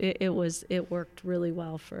it worked really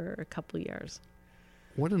well for a couple of years.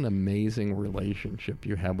 What an amazing relationship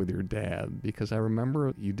you have with your dad, because I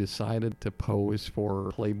remember you decided to pose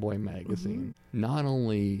for Playboy magazine. Mm-hmm. Not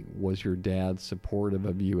only was your dad supportive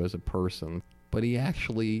of you as a person, but he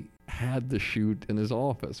actually had the shoot in his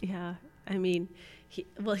office. Yeah. I mean,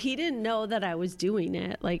 he didn't know that I was doing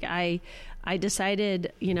it. I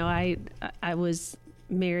decided, I was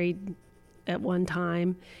married at one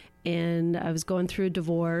time and I was going through a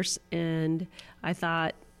divorce, and I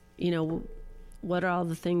thought, what are all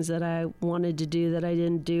the things that I wanted to do that I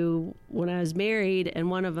didn't do when I was married? And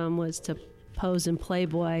one of them was to pose in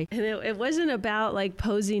Playboy. And it wasn't about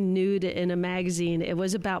posing nude in a magazine. It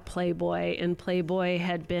was about Playboy, and Playboy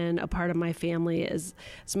had been a part of my family. As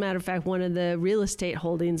a matter of fact, one of the real estate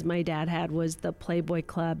holdings my dad had was the Playboy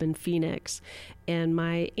Club in Phoenix. And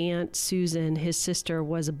my Aunt Susan, his sister,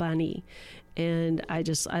 was a bunny. And I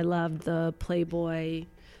loved the Playboy,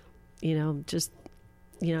 just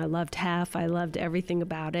I loved Hef. I loved everything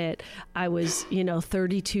about it. I was,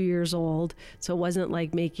 32 years old. So it wasn't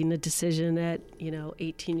like making a decision at,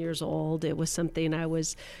 18 years old. It was something I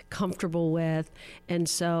was comfortable with. And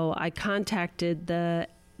so I contacted the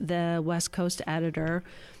West Coast editor,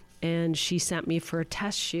 and she sent me for a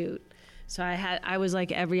test shoot. So I was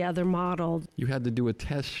like every other model. You had to do a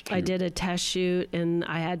test shoot. I did a test shoot, and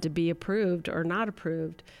I had to be approved or not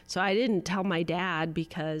approved. So I didn't tell my dad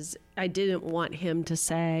because I didn't want him to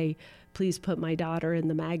say, please put my daughter in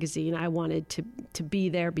the magazine. I wanted to be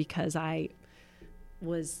there because I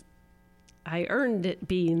earned it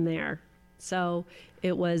being there. So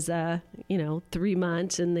it was, 3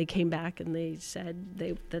 months, and they came back and they said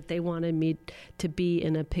that they wanted me to be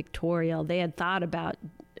in a pictorial. They had thought about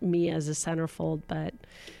me as a centerfold, but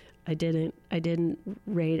I didn't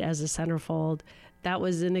rate as a centerfold. That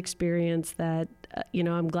was an experience that,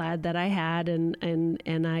 I'm glad that I had,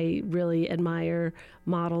 and I really admire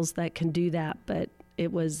models that can do that. But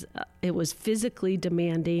it was physically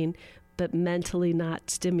demanding, but mentally not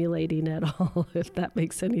stimulating at all, if that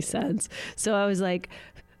makes any sense. So I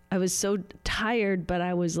was so tired, but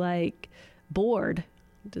I was like bored.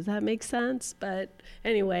 Does that make sense? But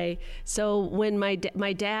anyway, so when my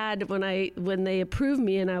dad, when they approved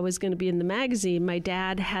me and I was going to be in the magazine, my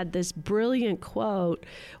dad had this brilliant quote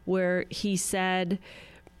where he said,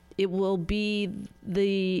 "It will be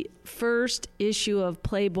the first issue of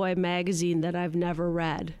Playboy magazine that I've never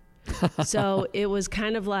read." So it was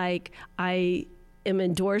kind of like, I am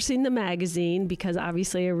endorsing the magazine because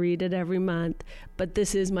obviously I read it every month, but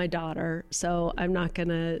this is my daughter. So I'm not going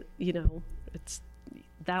to, it's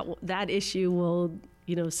that issue will,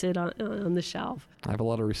 sit on the shelf. I have a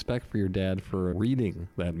lot of respect for your dad for reading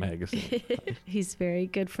that magazine. He's very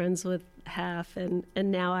good friends with Hef, and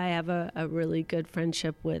now I have a really good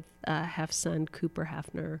friendship with Hef's son, Cooper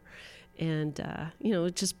Hefner. And,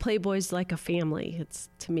 just Playboy's like a family, it's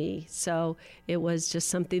to me. So it was just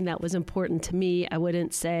something that was important to me. I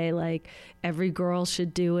wouldn't say like every girl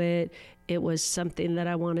should do it. It was something that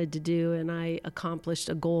I wanted to do, and I accomplished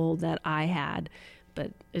a goal that I had.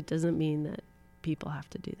 But it doesn't mean that people have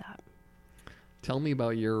to do that. Tell me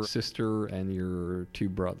about your sister and your two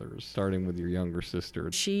brothers, starting with your younger sister.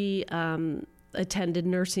 She attended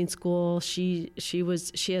nursing school. She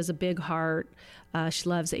has a big heart. She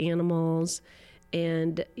loves animals,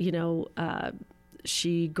 and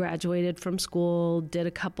she graduated from school, did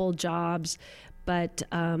a couple jobs, but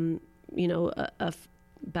about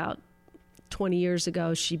 20 years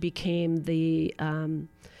ago, she became the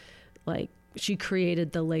she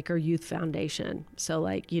created the Laker Youth Foundation. So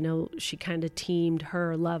she kind of teamed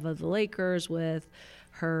her love of the Lakers with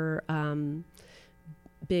her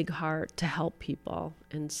big heart to help people.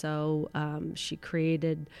 And so she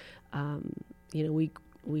created,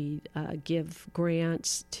 we give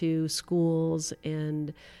grants to schools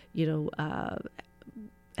and,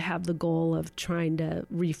 have the goal of trying to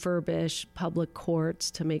refurbish public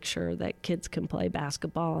courts to make sure that kids can play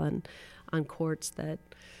basketball on courts that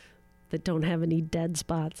don't have any dead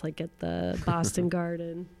spots like at the Boston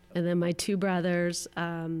Garden. And then my two brothers,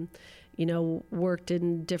 worked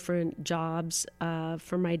in different jobs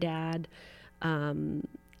for my dad.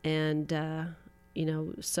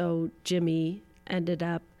 So Jimmy ended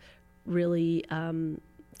up really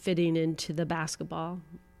fitting into the basketball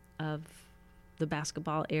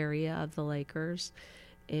area of the Lakers.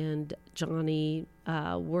 And Johnny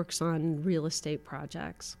works on real estate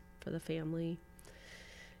projects for the family.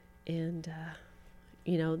 And,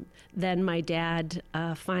 then my dad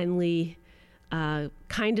finally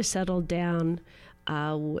kind of settled down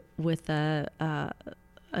with a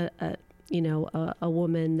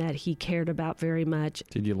woman that he cared about very much.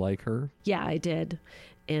 Did you like her? Yeah, I did.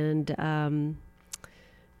 And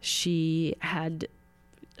she had,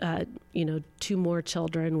 two more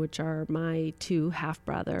children, which are my two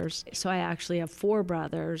half-brothers. So I actually have four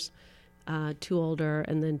brothers. Two older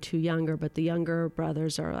and then two younger, but the younger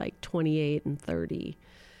brothers are like 28 and 30.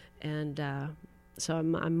 And so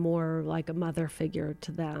I'm more like a mother figure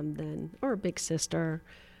to them or a big sister.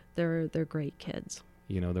 They're great kids.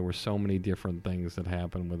 There were so many different things that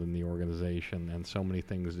happened within the organization and so many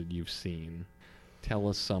things that you've seen. Tell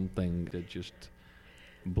us something that just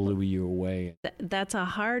blew you away. That's a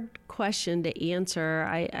hard question to answer.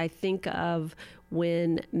 I think of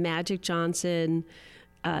when Magic Johnson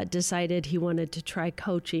decided he wanted to try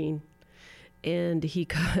coaching, and he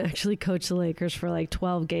actually coached the Lakers for like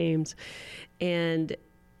 12 games, and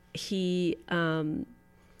he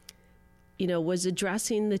was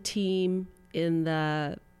addressing the team in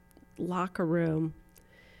the locker room,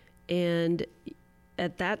 and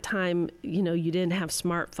at that time, you know, you didn't have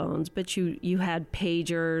smartphones, but you had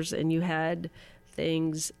pagers and you had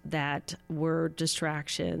things that were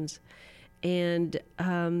distractions. And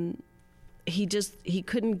he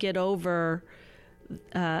couldn't get over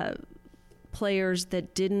players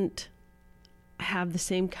that didn't have the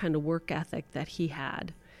same kind of work ethic that he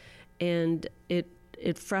had. And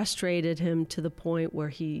it frustrated him to the point where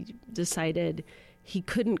he decided he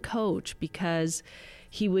couldn't coach because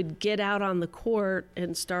he would get out on the court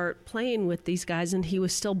and start playing with these guys and he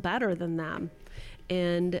was still better than them.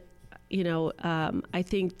 And, you know, I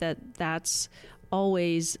think that that's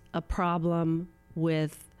always a problem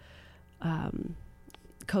with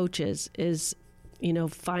coaches is, you know,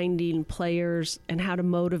 finding players and how to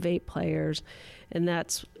motivate players. And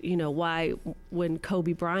that's, you know, why when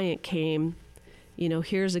Kobe Bryant came, you know,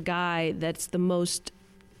 here's a guy that's the most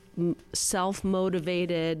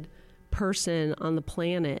self-motivated person on the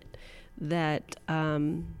planet that,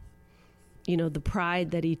 you know, the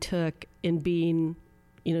pride that he took in being,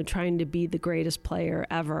 you know, trying to be the greatest player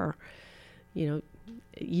ever, you know,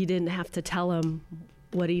 you didn't have to tell him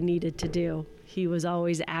what he needed to do. He was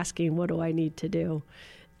always asking, what do I need to do?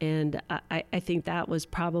 And I think that was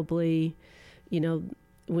probably, you know,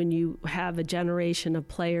 when you have a generation of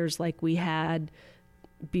players like we had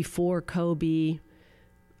before Kobe,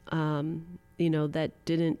 you know, that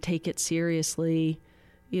didn't take it seriously,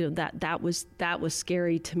 you know, that was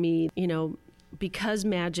scary to me, you know, because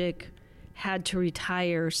Magic had to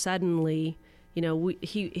retire suddenly. You know,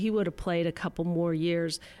 he would have played a couple more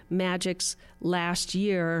years. Magic's last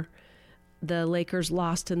year, the Lakers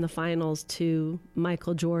lost in the finals to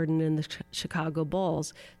Michael Jordan and the Chicago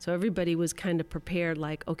Bulls. So everybody was kind of prepared,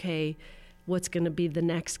 like, okay, what's going to be the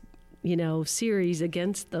next, you know, series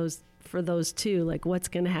against for those two? Like, what's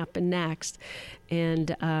going to happen next? And,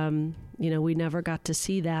 you know, we never got to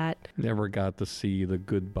see that. Never got to see the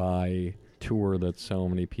goodbye tour that so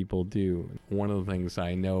many people do. One of the things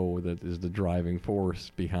I know that is the driving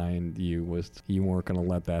force behind you was you weren't going to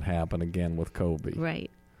let that happen again with Kobe. Right.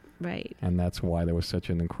 And that's why there was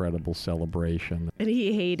such an incredible celebration. And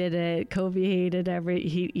he hated it. Kobe hated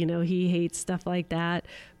he hates stuff like that,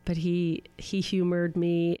 but he humored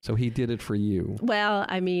me. So he did it for you. Well,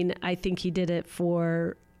 I mean, I think he did it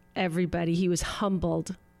for everybody. He was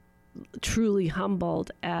humbled, truly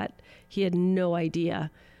humbled he had no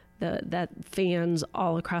idea that fans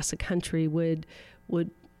all across the country would,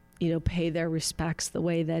 you know, pay their respects the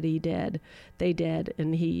way that he did. They did,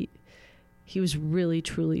 and he was really,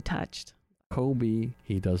 truly touched. Kobe,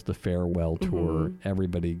 he does the farewell tour.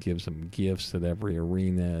 Everybody gives him gifts at every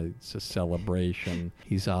arena. It's a celebration.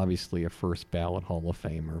 He's obviously a first ballot Hall of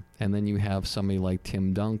Famer. And then you have somebody like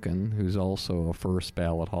Tim Duncan, who's also a first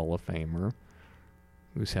ballot Hall of Famer,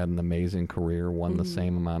 who's had an amazing career, won the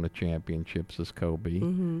same amount of championships as Kobe.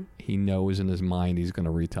 He knows in his mind he's going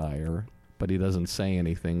to retire, but he doesn't say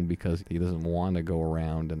anything because he doesn't want to go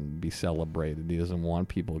around and be celebrated. He doesn't want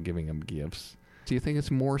people giving him gifts. Do you think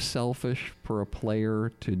it's more selfish for a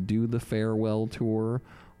player to do the farewell tour,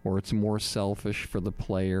 or it's more selfish for the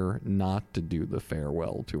player not to do the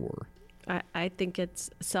farewell tour? I think it's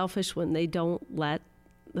selfish when they don't let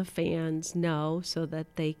the fans know so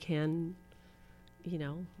that they can, you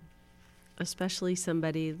know, especially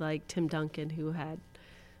somebody like Tim Duncan who had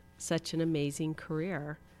such an amazing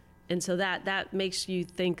career. And so that makes you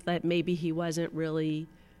think that maybe he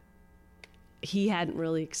hadn't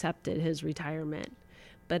really accepted his retirement.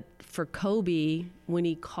 But for Kobe, when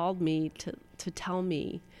he called me to tell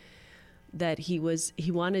me that he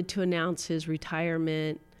wanted to announce his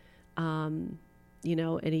retirement, you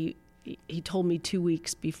know, and he told me 2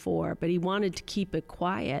 weeks before, but he wanted to keep it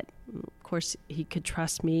quiet. Of course, he could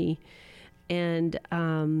trust me. And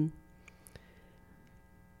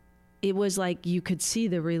it was like you could see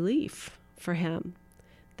the relief for him,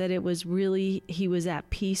 that it was really, he was at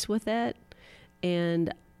peace with it.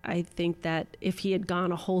 And I think that if he had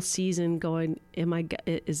gone a whole season going,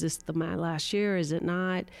 is this my last year? Is it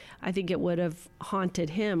not? I think it would have haunted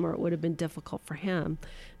him, or it would have been difficult for him.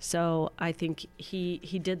 So I think he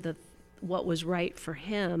did what was right for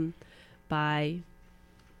him by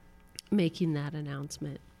making that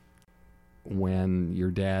announcement. When your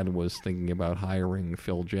dad was thinking about hiring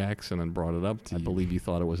Phil Jackson and brought it up to you, I believe you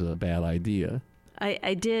thought it was a bad idea.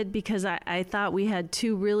 I did, because I thought we had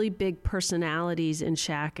two really big personalities in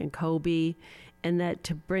Shaq and Kobe, and that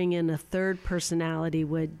to bring in a third personality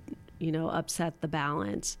would, you know, upset the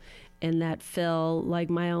balance. And that Phil,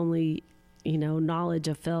 like, my only, you know, knowledge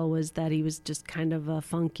of Phil was that he was just kind of a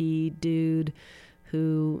funky dude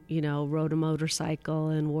who, you know, rode a motorcycle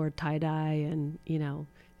and wore tie-dye, and, you know,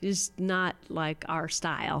 just not like our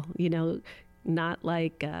style. You know, not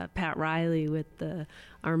like Pat Riley with the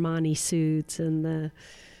Armani suits and the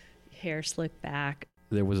hair slicked back.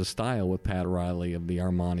 There was a style with Pat Riley of the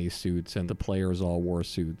Armani suits, and the players all wore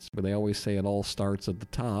suits. But they always say it all starts at the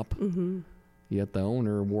top, yet the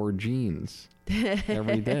owner wore jeans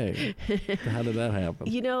every day. How did that happen?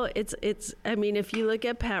 It's I mean, if you look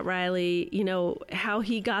at Pat Riley, how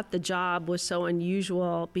he got the job was so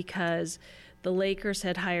unusual because the Lakers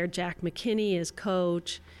had hired Jack McKinney as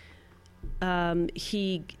coach.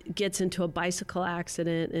 He gets into a bicycle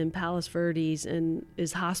accident in Palos Verdes and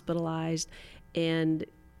is hospitalized and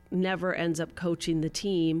never ends up coaching the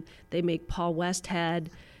team. They make Paul Westhead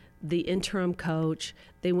the interim coach.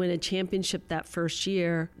 They win a championship that first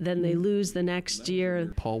year. Then they lose the next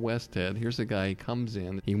year. Paul Westhead, here's a guy, he comes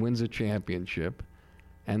in, he wins a championship,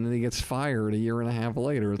 and then he gets fired a year and a half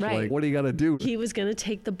later. It's Right. like, what do you got to do? He was going to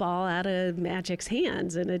take the ball out of Magic's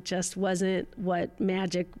hands, and it just wasn't what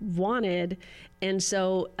Magic wanted. And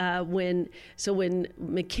so when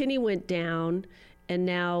McKinney went down, and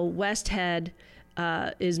now Westhead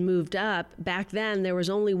is moved up. Back then, there was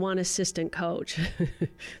only one assistant coach.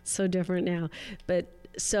 So different now. But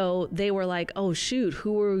so they were like, oh, shoot,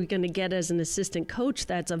 who are we going to get as an assistant coach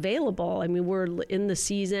that's available? I mean, we're in the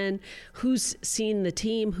season. Who's seen the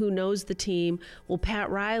team? Who knows the team? Well, Pat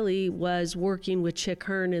Riley was working with Chick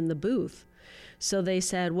Hearn in the booth. So they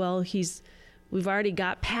said, well, we've already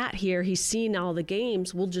got Pat here. He's seen all the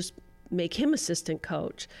games. We'll just make him assistant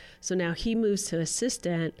coach. So now he moves to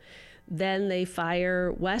assistant. Then they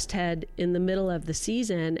fire Westhead in the middle of the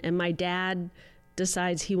season, and my dad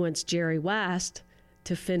decides he wants Jerry West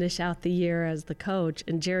to finish out the year as the coach.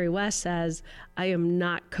 And Jerry West says, I am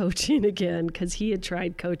not coaching again, because he had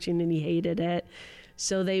tried coaching and he hated it.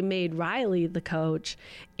 So they made Riley the coach.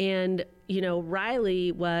 And,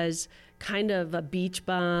 Riley was kind of a beach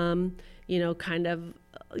bum, kind of,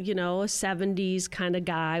 a 70s kind of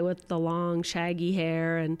guy with the long, shaggy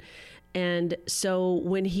hair. And so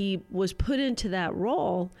when he was put into that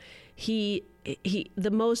role, he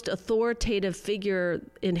the most authoritative figure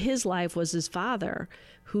in his life was his father,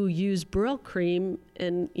 who used Brylcreem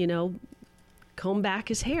and, comb back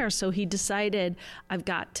his hair. So he decided, I've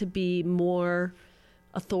got to be more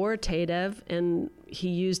authoritative, and he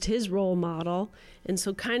used his role model. And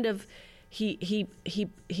so kind of he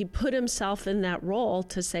put himself in that role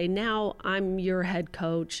to say, now I'm your head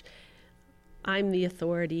coach. I'm the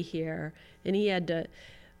authority here. And he had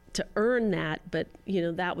to earn that, but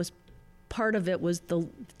that was part of it, was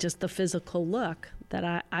just the physical look,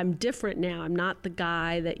 that I'm different now. I'm not the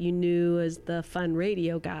guy that you knew as the fun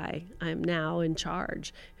radio guy. I'm now in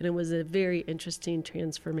charge. And it was a very interesting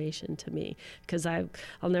transformation to me, because I'll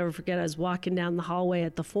never forget, I was walking down the hallway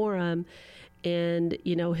at the Forum, and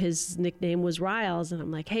his nickname was Riles, and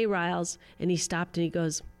I'm like, hey, Riles. And he stopped and he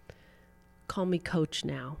goes, call me Coach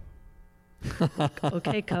now.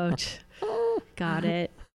 Okay, Coach. Got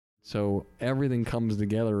it. So everything comes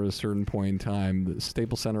together at a certain point in time. The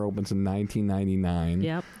Staples Center opens in 1999.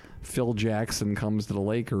 Yep. Phil Jackson comes to the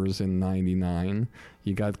Lakers in 99.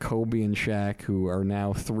 You got Kobe and Shaq, who are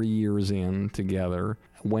now 3 years in together.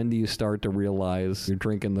 When do you start to realize you're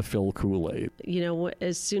drinking the Phil Kool-Aid?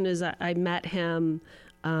 As soon as I met him,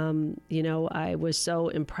 I was so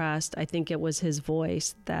impressed. I think it was his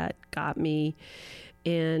voice that got me.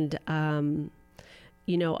 And,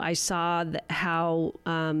 I saw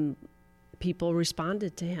how people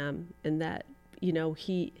responded to him, and that,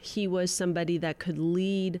 he was somebody that could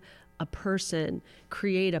lead a person,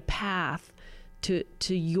 create a path to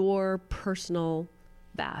your personal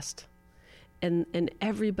best. And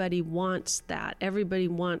everybody wants that. Everybody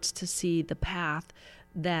wants to see the path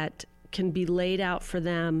that can be laid out for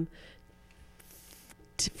them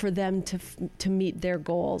to meet their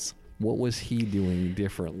goals. What was he doing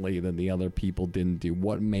differently than the other people didn't do?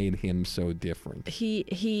 What made him so different?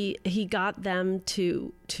 He got them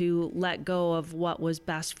to let go of what was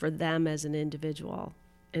best for them as an individual,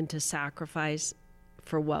 and to sacrifice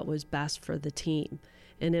for what was best for the team.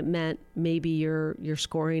 And it meant maybe your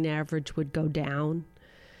scoring average would go down.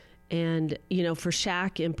 And, for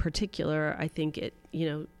Shaq in particular, I think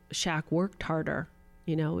Shaq worked harder.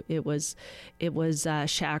 It was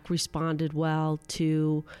Shaq responded well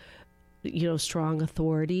to, strong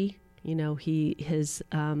authority. His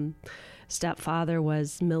stepfather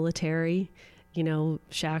was military.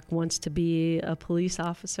 Shaq wants to be a police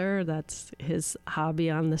officer. That's his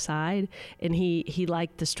hobby on the side. And he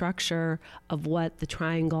liked the structure of what the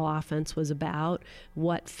triangle offense was about,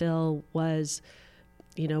 what Phil was,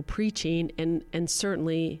 preaching. And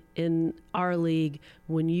certainly in our league,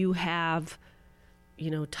 when you have,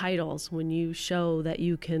 titles, when you show that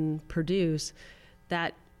you can produce,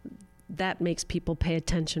 that that makes people pay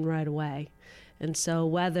attention right away. And so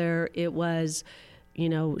whether it was,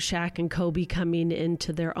 Shaq and Kobe coming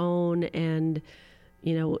into their own and,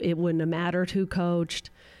 it wouldn't have mattered who coached.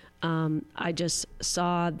 I just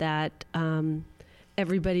saw that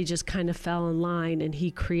everybody just kind of fell in line, and he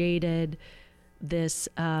created this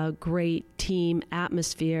great team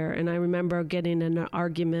atmosphere. And I remember getting in an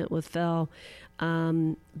argument with Phil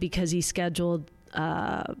because he scheduled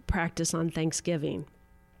practice on Thanksgiving.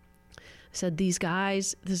 I said, these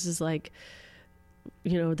guys, this is like,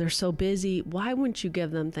 they're so busy. Why wouldn't you give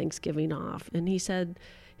them Thanksgiving off? And he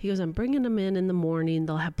goes, I'm bringing them in the morning.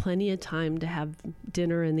 They'll have plenty of time to have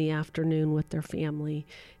dinner in the afternoon with their family.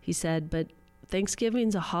 He said, but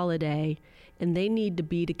Thanksgiving's a holiday and they need to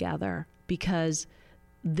be together because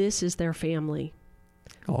this is their family.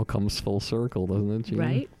 All comes full circle, doesn't it, Jeannie?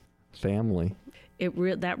 Right? Family.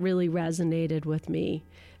 That really resonated with me.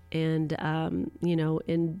 And,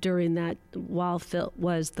 and during that, while Phil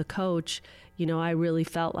was the coach, I really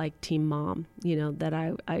felt like team mom, that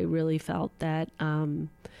I really felt that,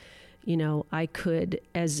 I could,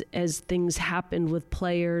 as things happened with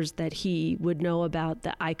players that he would know about,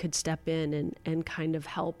 that I could step in and kind of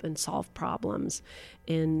help and solve problems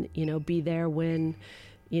and, be there when,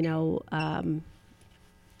 a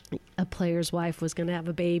player's wife was going to have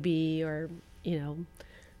a baby or,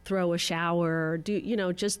 throw a shower or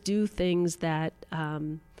just do things that,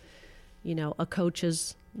 a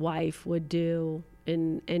coach's wife would do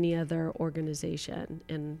in any other organization.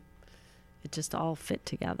 And it just all fit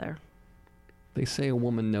together. They say a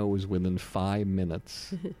woman knows within 5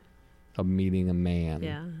 minutes of meeting a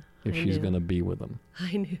man if she's going to be with him.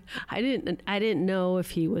 I knew. I didn't know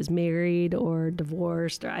if he was married or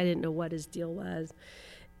divorced, or I didn't know what his deal was.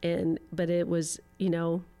 But it was,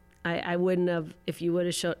 I wouldn't have, if you would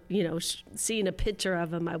have seen a picture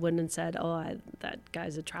of him, I wouldn't have said, that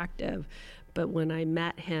guy's attractive. But when I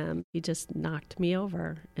met him, he just knocked me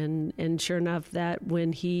over. And sure enough, that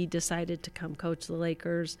when he decided to come coach the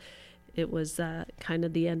Lakers, it was kind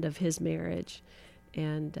of the end of his marriage.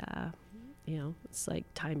 And, it's like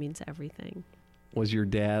timing's everything. Was your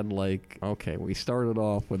dad like, okay, we started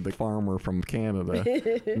off with the farmer from Canada.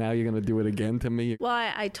 Now you're going to do it again to me?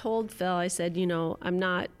 Well, I told Phil, I said, I'm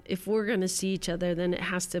not, if we're going to see each other, then it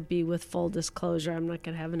has to be with full disclosure. I'm not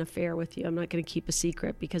going to have an affair with you. I'm not going to keep a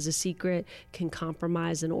secret because a secret can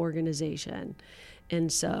compromise an organization.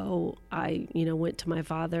 And so I, went to my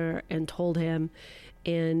father and told him.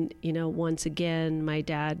 And, once again, my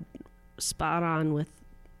dad spot on with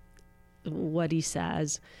what he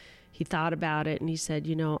says. He thought about it and he said,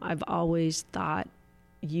 I've always thought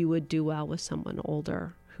you would do well with someone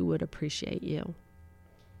older who would appreciate you.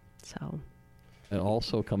 So it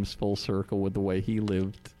also comes full circle with the way he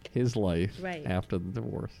lived his life after the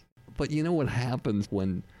divorce. But you know what happens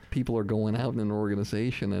when people are going out in an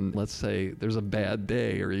organization and let's say there's a bad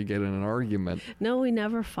day or you get in an argument? No, we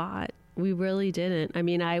never fought. We really didn't. I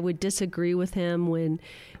mean, I would disagree with him when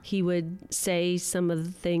he would say some of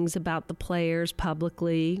the things about the players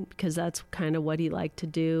publicly because that's kind of what he liked to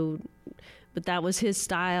do. But that was his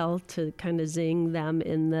style, to kind of zing them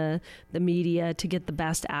in the media to get the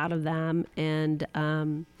best out of them. And,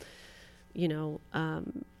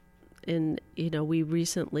 we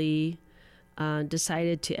recently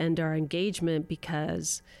decided to end our engagement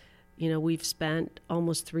because we've spent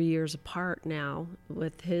almost 3 years apart now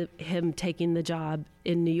with him taking the job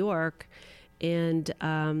in New York. And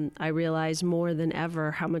I realize more than ever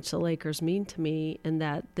how much the Lakers mean to me and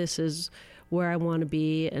that this is where I want to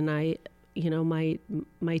be. And my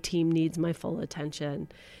team needs my full attention.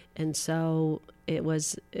 And so it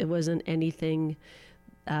wasn't anything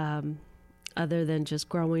other than just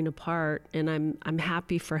growing apart. And I'm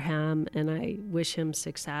happy for him and I wish him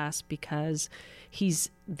success because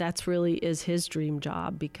that's really is his dream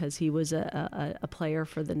job because he was a player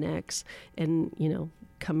for the Knicks and,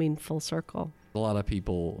 coming full circle. A lot of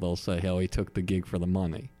people, they'll say, he took the gig for the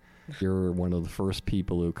money. You're one of the first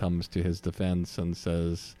people who comes to his defense and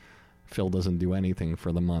says, Phil doesn't do anything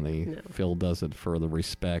for the money. No. Phil does it for the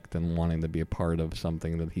respect and wanting to be a part of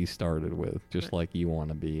something that he started with, just like you want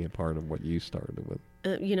to be a part of what you started with.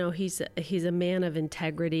 He's a man of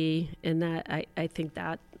integrity, and that I think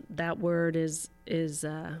that word is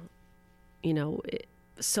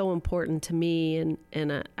so important to me.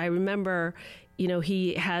 And I remember,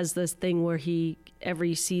 he has this thing where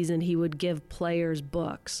every season he would give players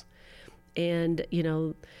books, and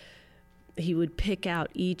he would pick out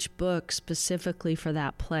each book specifically for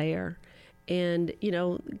that player. And,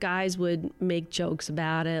 guys would make jokes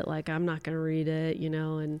about it, like, I'm not going to read it,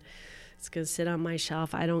 and It's going to sit on my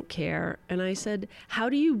shelf. I don't care. And I said, how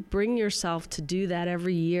do you bring yourself to do that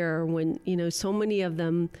every year when, so many of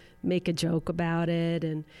them make a joke about it?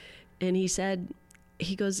 And he said,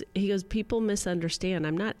 he goes, people misunderstand.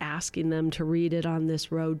 I'm not asking them to read it on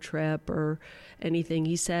this road trip or anything.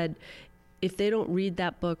 He said, if they don't read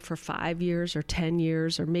that book for 5 years or 10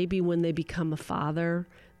 years, or maybe when they become a father,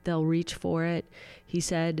 they'll reach for it. He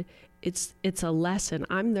said, it's a lesson.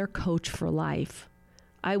 I'm their coach for life.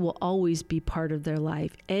 I will always be part of their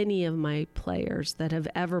life. Any of my players that have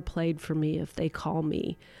ever played for me, if they call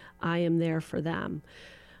me, I am there for them.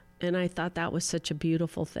 And I thought that was such a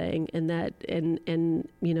beautiful thing. And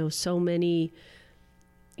so many,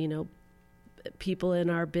 people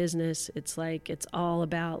in our business, it's like, it's all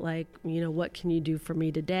about like, what can you do for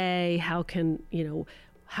me today? How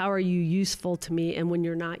are you useful to me? And when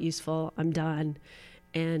you're not useful, I'm done.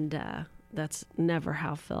 And that's never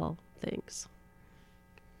how Phil thinks.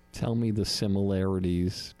 Tell me the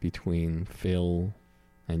similarities between Phil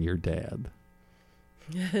and your dad.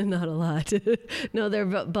 Not a lot. No, they're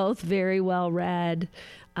both very well read,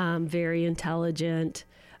 very intelligent,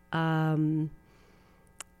 but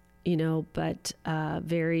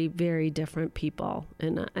very, very different people.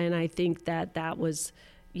 And I think that was,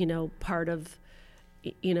 part of,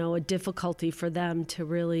 a difficulty for them to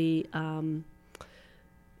really,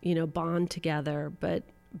 bond together.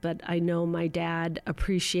 But I know my dad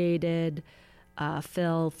appreciated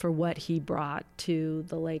Phil for what he brought to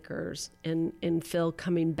the Lakers, and Phil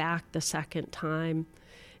coming back the second time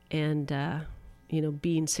and,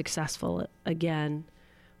 being successful again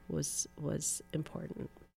was important.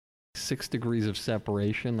 6 degrees of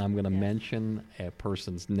separation. I'm going to mention a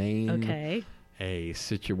person's name, okay, a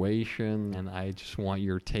situation, and I just want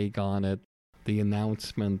your take on it. The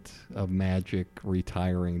announcement of Magic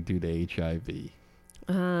retiring due to HIV.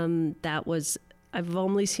 I've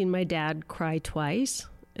only seen my dad cry twice,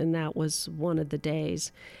 and that was one of the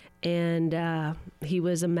days. And he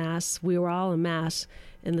was a mess. We were all a mess.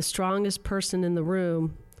 And the strongest person in the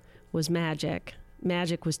room was Magic.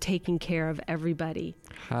 Magic was taking care of everybody.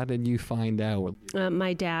 How did you find out?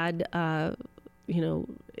 My dad,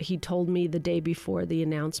 he told me the day before the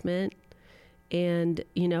announcement. And,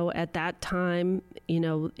 at that time,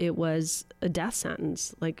 it was a death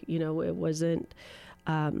sentence. Like, it wasn't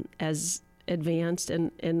as advanced,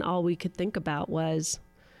 and all we could think about was,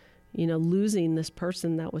 losing this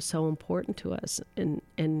person that was so important to us and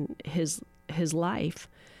his life.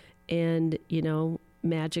 And,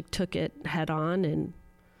 Magic took it head on, and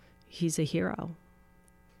he's a hero.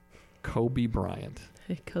 Kobe Bryant.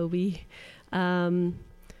 Kobe.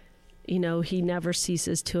 He never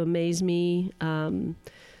ceases to amaze me.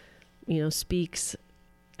 Speaks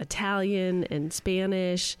Italian and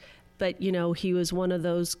Spanish. But, he was one of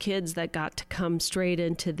those kids that got to come straight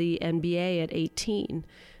into the NBA at 18.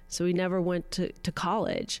 So he never went to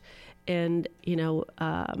college. And,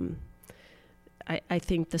 I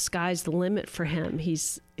think the sky's the limit for him.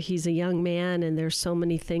 He's a young man, and there's so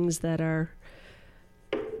many things that are,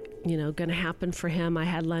 going to happen for him. I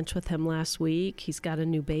had lunch with him last week. He's got a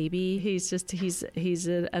new baby. He's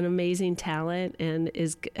an amazing talent and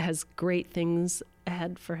has great things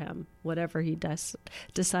ahead for him, whatever he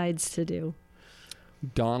decides to do.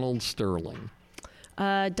 Donald Sterling.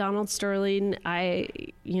 Donald Sterling,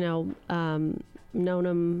 known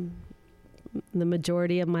him the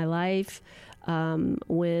majority of my life.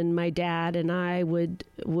 When my dad and I would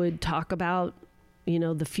talk about,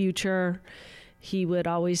 the future, he would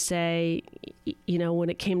always say, when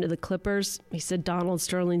it came to the Clippers, he said, Donald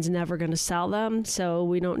Sterling's never going to sell them, so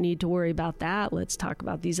we don't need to worry about that. Let's talk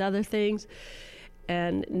about these other things.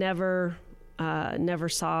 And never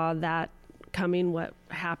saw that coming, what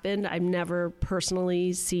happened. I've never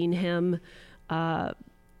personally seen him,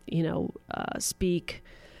 speak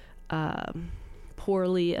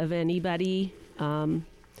poorly of anybody.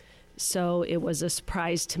 So it was a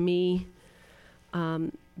surprise to me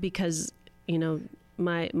because,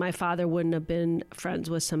 my father wouldn't have been friends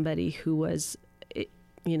with somebody who was,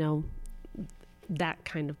 that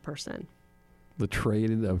kind of person. The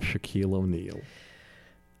trade of Shaquille O'Neal.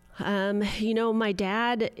 My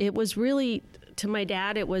dad, it was really, to my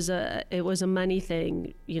dad, it was a money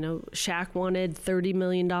thing. Shaq wanted $30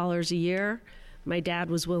 million a year. My dad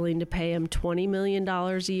was willing to pay him $20 million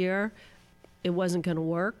a year. It wasn't going to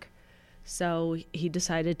work. So he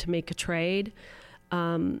decided to make a trade.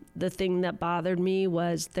 The thing that bothered me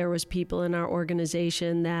was there was people in our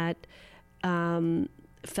organization that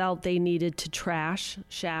felt they needed to trash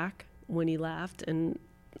Shaq when he left. And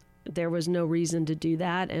there was no reason to do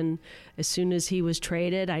that. And as soon as he was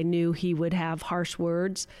traded, I knew he would have harsh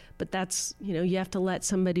words, but that's, you have to let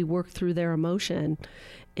somebody work through their emotion.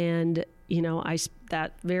 And,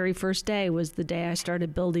 that very first day was the day I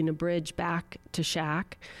started building a bridge back to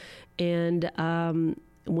Shaq. And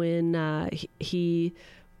when he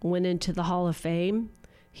went into the Hall of Fame,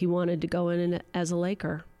 he wanted to go in as a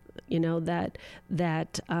Laker. Even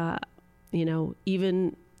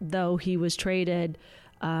though he was traded,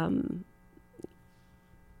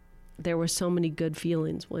 there were so many good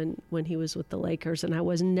feelings when he was with the Lakers, and I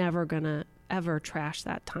was never gonna ever trash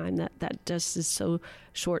that time. That just is so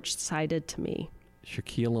short-sighted to me.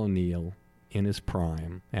 Shaquille O'Neal, in his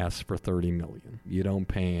prime, asks for $30 million. You don't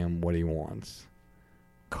pay him what he wants.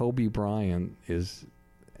 Kobe Bryant is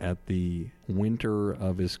at the winter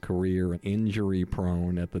of his career,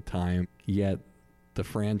 injury-prone at the time, yet the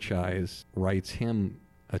franchise writes him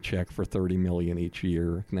a check for $30 million each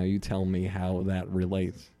year. Now you tell me how that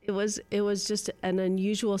relates. It was just an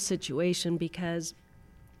unusual situation because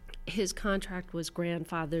his contract was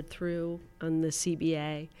grandfathered through on the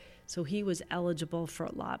CBA, so he was eligible for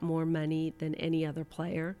a lot more money than any other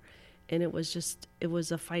player. And it was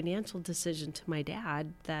a financial decision to my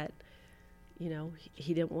dad that,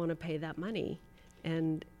 he didn't want to pay that money.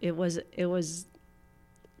 And it was,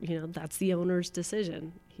 that's the owner's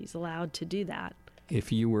decision. He's allowed to do that.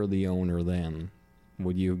 If you were the owner then,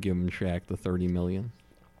 would you give him Shaq the $30 million?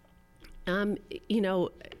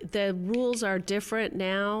 The rules are different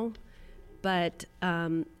now, but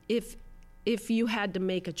if you had to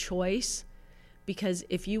make a choice, because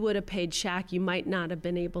if you would have paid Shaq, you might not have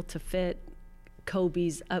been able to fit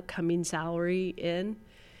Kobe's upcoming salary in.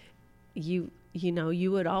 You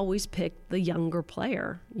would always pick the younger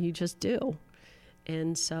player. You just do.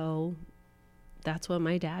 And so that's what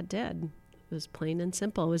my dad did. It was plain and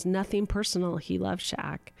simple. It was nothing personal. He loved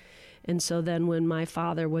Shaq. And so then when my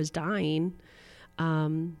father was dying,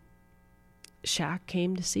 Shaq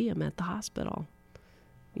came to see him at the hospital,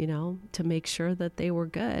 to make sure that they were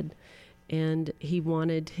good. And he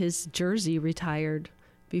wanted his jersey retired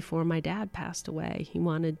before my dad passed away. He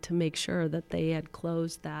wanted to make sure that they had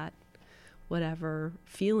closed that whatever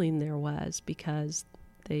feeling there was, because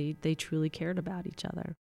they truly cared about each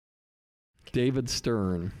other. David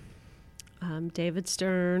Stern. David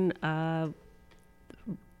Stern,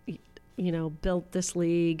 built this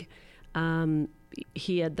league.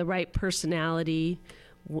 He had the right personality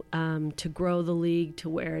to grow the league to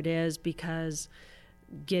where it is, because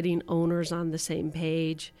getting owners on the same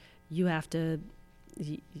page, you have to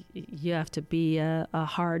be a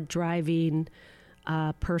hard driving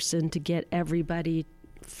person to get everybody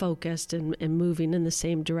focused and moving in the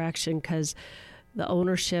same direction, because the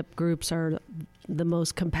ownership groups are the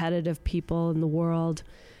most competitive people in the world,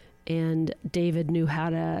 and David knew how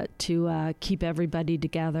to keep everybody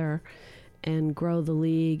together and grow the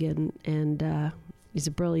league, and he's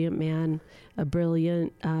a brilliant man, a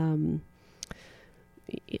brilliant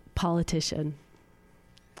politician.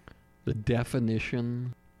 The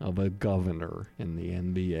definition of a governor in the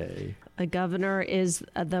NBA. A governor is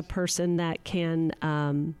the person that can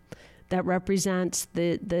that represents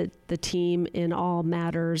the team in all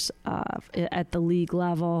matters at the league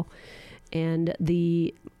level, and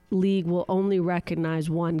the league will only recognize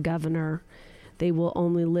one governor. They will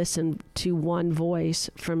only listen to one voice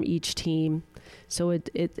from each team. So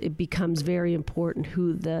it becomes very important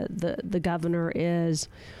who the governor is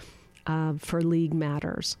for league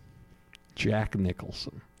matters. Jack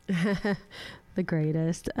Nicholson. The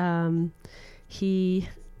greatest. He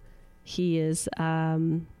is,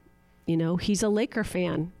 he's a Laker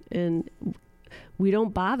fan, and we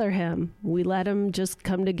don't bother him. We let him just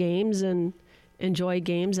come to games and enjoy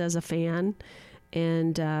games as a fan.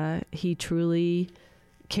 And he truly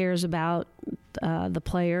cares about the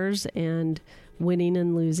players and winning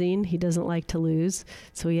and losing. He doesn't like to lose,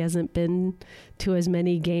 so he hasn't been to as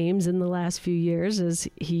many games in the last few years as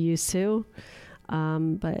he used to.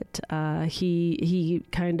 But he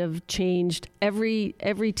kind of changed. Every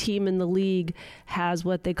team in the league has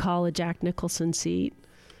what they call a Jack Nicholson seat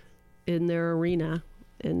in their arena,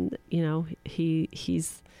 and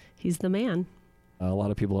he's the man. A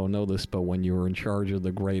lot of people don't know this, but when you were in charge of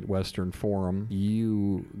the Great Western Forum,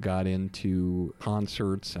 you got into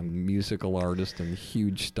concerts and musical artists and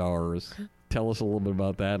huge stars. Tell us a little bit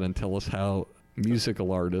about that, and tell us how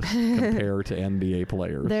musical artists compare to NBA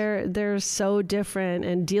players. They're so different,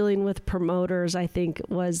 and dealing with promoters, I think,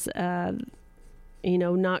 was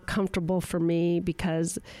not comfortable for me,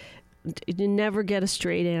 because you never get a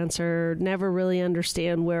straight answer, never really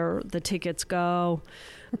understand where the tickets go.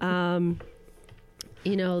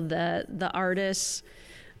 The artists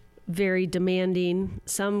very demanding,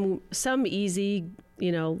 some easy, a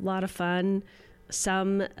lot of fun.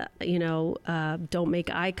 Some, don't make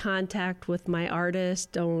eye contact with my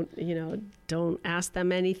artist. Don't ask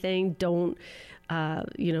them anything. Don't,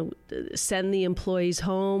 send the employees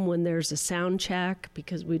home when there's a sound check,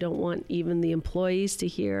 because we don't want even the employees to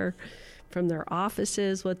hear from their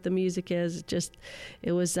offices what the music is.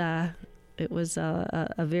 It was a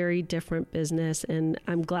very different business, and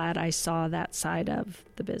I'm glad I saw that side of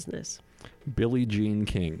the business. Billie Jean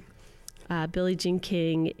King. Billie Jean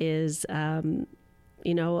King is, when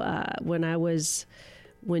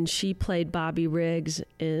she played Bobby Riggs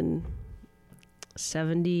in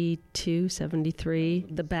 72, 73,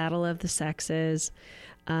 The Battle of the Sexes.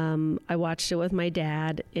 I watched it with my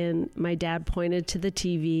dad, and my dad pointed to the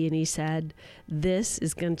TV and he said, "This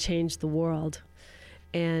is going to change the world."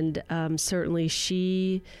 And certainly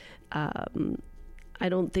she, I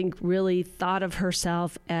don't think really thought of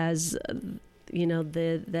herself as,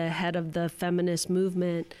 the head of the feminist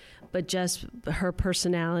movement, but just her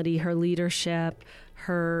personality, her leadership,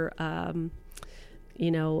 her,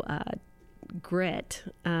 grit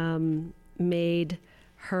made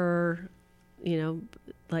her,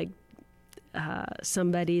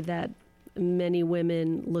 somebody that many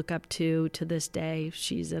women look up to this day.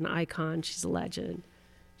 She's an icon. She's a legend.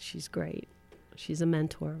 She's great. She's a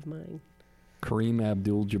mentor of mine. Kareem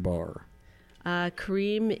Abdul-Jabbar.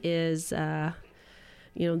 Kareem is,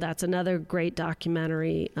 that's another great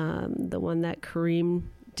documentary, the one that Kareem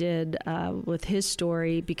did with his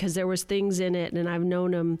story, because there was things in it, and I've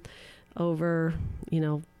known him over,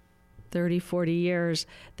 30, 40 years.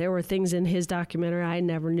 There were things in his documentary I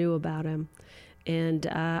never knew about him. And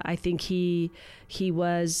I think he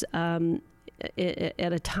was at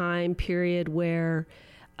a time period where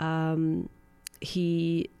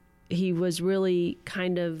he was really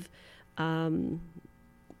kind of,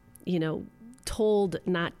 told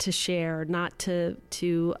not to share, not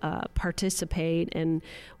to participate, and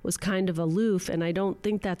was kind of aloof. And I don't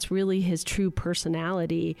think that's really his true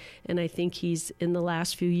personality. And I think he's, in the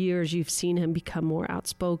last few years, you've seen him become more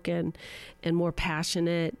outspoken and more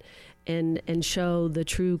passionate, and show the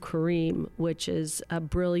true Kareem, which is a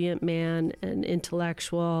brilliant man, an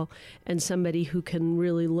intellectual, and somebody who can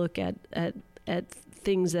really look at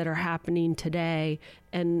things that are happening today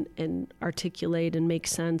and articulate and make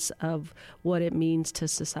sense of what it means to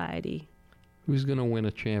society. Who's going to win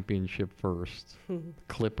a championship first,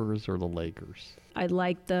 Clippers or the Lakers? I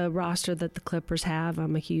like the roster that the Clippers have.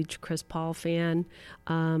 I'm a huge Chris Paul fan.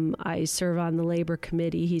 I serve on the labor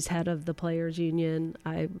committee. He's head of the players union.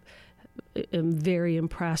 I am very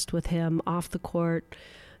impressed with him off the court,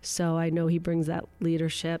 so I know he brings that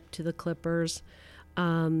leadership to the Clippers.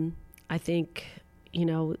 I think,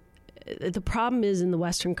 the problem is in the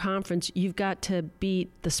Western Conference, you've got to beat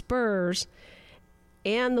the Spurs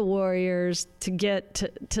and the Warriors to get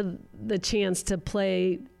to the chance to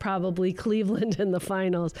play probably Cleveland in the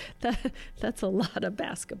finals. That's a lot of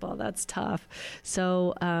basketball. That's tough.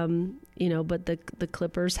 So, but the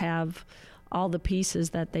Clippers have all the pieces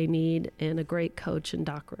that they need, and a great coach in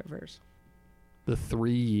Doc Rivers. The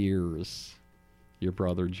 3 years, your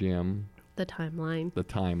brother Jim. The timeline.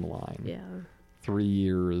 Yeah. 3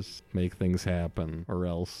 years, make things happen, or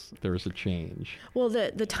else there's a change. Well,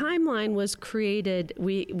 the timeline was created.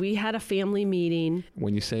 We had a family meeting.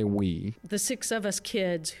 When you say we, the 6 of us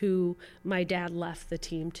kids who my dad left the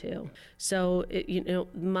team to. So,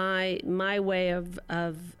 my way of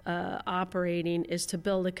operating is to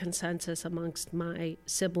build a consensus amongst my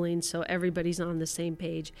siblings, so everybody's on the same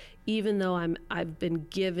page. Even though I've been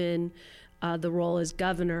given the role as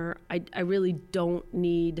governor, I really don't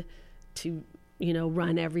need to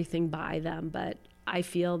run everything by them, but I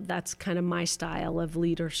feel that's kind of my style of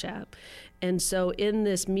leadership. And so in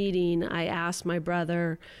this meeting, I asked my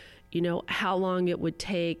brother, how long it would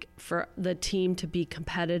take for the team to be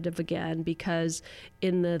competitive again, because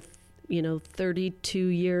in the 32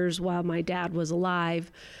 years while my dad was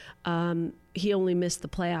alive, he only missed the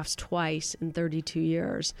playoffs twice in 32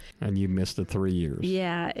 years. And you missed it 3 years.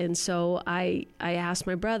 Yeah, and so I asked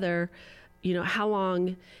my brother, how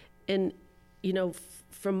long, and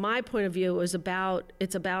from my point of view, it's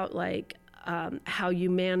about like how you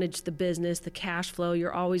manage the business, the cash flow.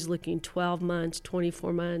 You're always looking 12 months,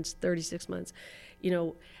 24 months, 36 months.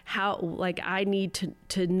 How, like, I need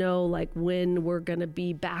to know, like, when we're going to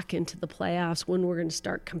be back into the playoffs, when we're going to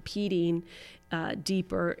start competing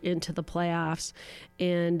deeper into the playoffs.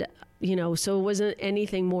 And, so it wasn't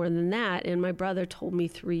anything more than that. And my brother told me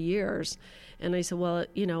 3 years. And I said, well,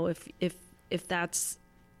 if that's,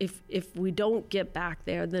 if we don't get back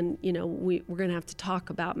there, then, we're going to have to talk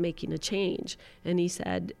about making a change. And he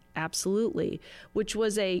said, absolutely, which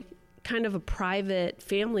was a kind of a private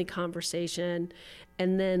family conversation.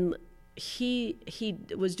 And then he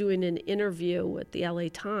was doing an interview with the LA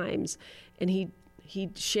Times, and he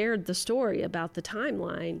shared the story about the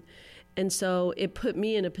timeline. And so it put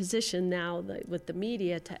me in a position now with the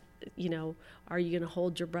media to, are you going to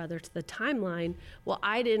hold your brother to the timeline? Well,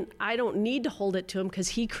 I don't need to hold it to him because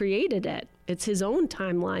he created it. It's his own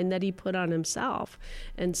timeline that he put on himself.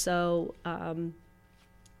 And so, and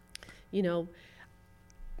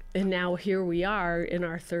now here we are in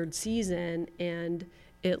our third season, and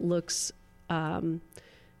it looks,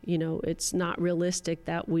 it's not realistic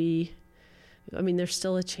that there's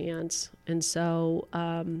still a chance. And so,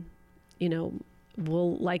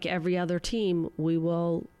 we'll, like every other team, we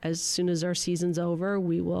will, as soon as our season's over,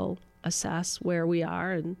 we will assess where we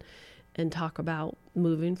are and talk about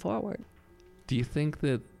moving forward. Do you think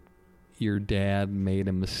that your dad made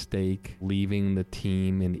a mistake leaving the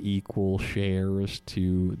team in equal shares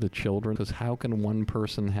to the children? Because how can one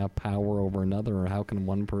person have power over another, or how can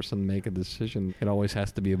one person make a decision? It always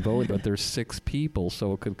has to be a vote, but there's 6 people,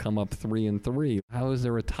 so it could come up 3-3. How is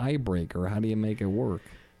there a tiebreaker? How do you make it work?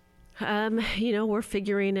 We're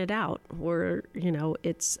figuring it out.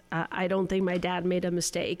 I don't think my dad made a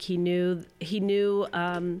mistake. He knew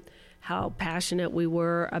how passionate we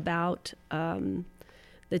were about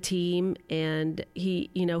the team, and it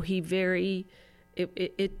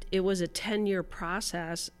was a 10-year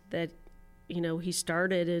process that, he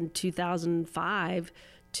started in 2005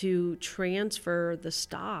 to transfer the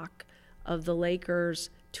stock of the Lakers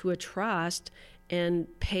to a trust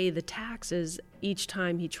and pay the taxes each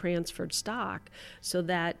time he transferred stock, so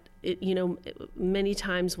that many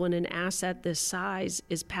times when an asset this size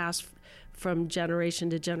is passed from generation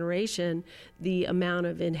to generation, the amount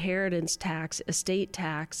of inheritance tax, estate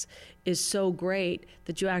tax, is so great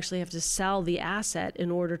that you actually have to sell the asset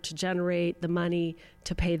in order to generate the money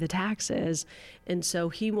to pay the taxes. And so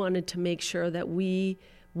he wanted to make sure that we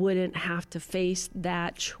wouldn't have to face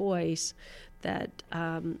that choice that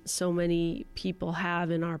so many people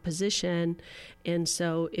have in our position. And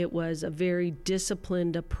so it was a very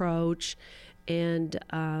disciplined approach, and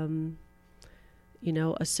a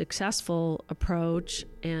successful approach,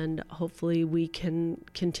 and hopefully we can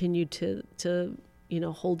continue to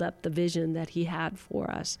hold up the vision that he had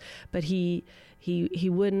for us. But he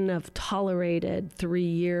wouldn't have tolerated 3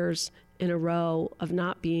 years in a row of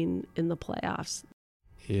not being in the playoffs.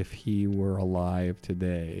 If he were alive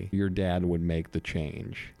today, your dad would make the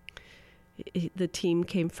change. The team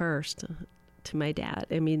came first to my dad.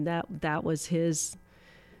 That was his,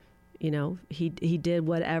 he did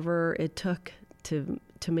whatever it took to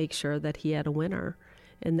make sure that he had a winner,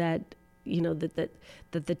 and that, that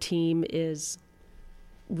the team is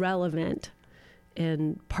relevant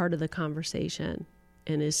and part of the conversation,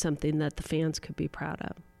 and is something that the fans could be proud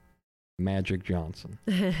of. Magic Johnson.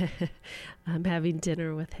 I'm having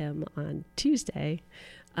dinner with him on Tuesday.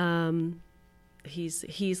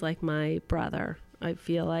 He's like my brother. I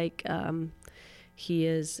feel like he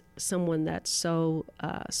is someone that's so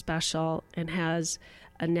special and has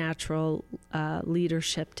a natural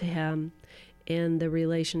leadership to him, and the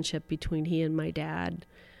relationship between he and my dad,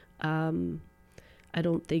 I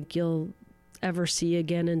don't think you'll ever see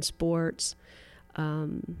again in sports.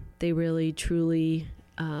 They really, truly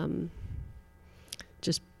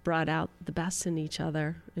just brought out the best in each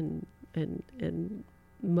other, and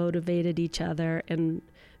motivated each other. And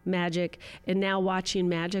Magic, and now watching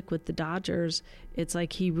Magic with the Dodgers, it's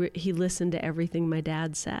like he listened to everything my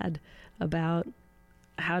dad said about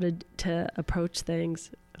how to approach things.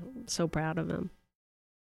 I'm so proud of him.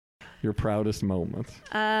 Your proudest moment?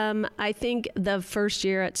 I think the first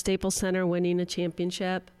year at Staples Center winning a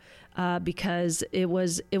championship, because it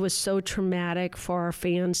was so traumatic for our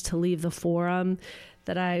fans to leave the Forum,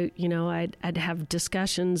 that I'd have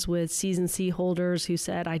discussions with season seat holders who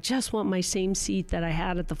said, I just want my same seat that I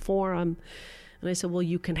had at the Forum. And I said, well,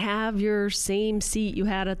 you can have your same seat you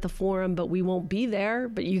had at the Forum, but we won't be there,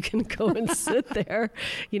 but you can go and sit there.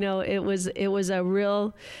 It was a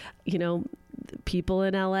real, people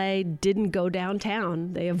in LA didn't go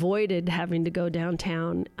downtown. They avoided having to go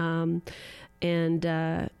downtown.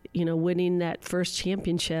 Winning that first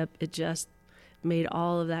championship, it just made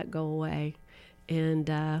all of that go away. And,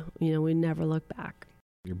 we never look back.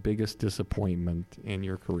 Your biggest disappointment in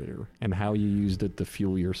your career, and how you used it to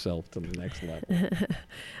fuel yourself to the next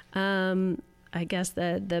level? I guess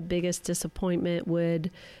the biggest disappointment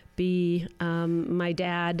would be my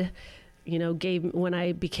dad when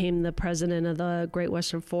I became the president of the Great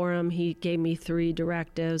Western Forum, he gave me 3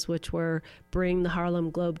 directives, which were bring the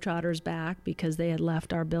Harlem Globetrotters back because they had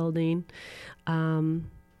left our building,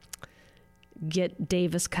 get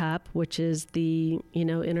Davis Cup, which is the,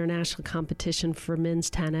 international competition for men's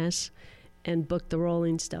tennis, and book the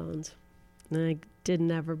Rolling Stones. And I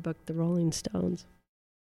didn't ever book the Rolling Stones.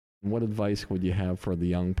 What advice would you have for the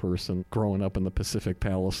young person growing up in the Pacific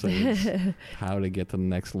Palisades? How to get to the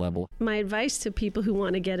next level? My advice to people who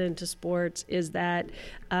want to get into sports is that,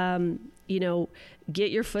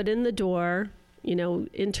 get your foot in the door,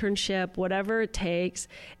 internship, whatever it takes,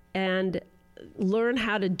 and learn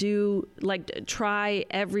how to try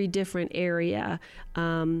every different area.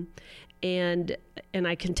 And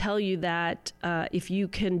I can tell you that if you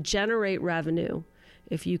can generate revenue,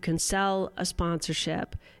 if you can sell a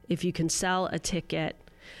sponsorship, if you can sell a ticket,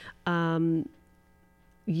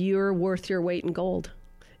 you're worth your weight in gold.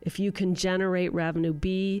 If you can generate revenue,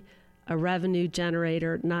 be a revenue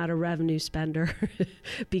generator, not a revenue spender.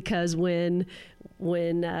 Because when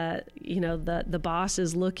the boss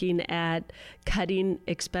is looking at cutting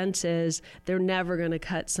expenses, they're never going to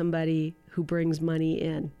cut somebody who brings money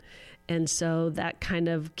in. And so that kind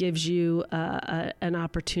of gives you an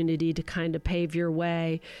opportunity to kind of pave your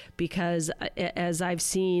way, because as I've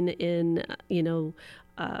seen in,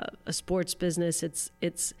 a sports business,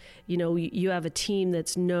 it's you have a team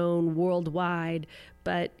that's known worldwide,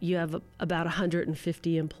 but you have about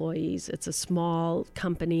 150 employees. It's a small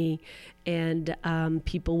company, and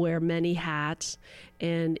people wear many hats.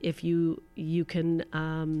 And if you can,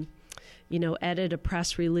 edit a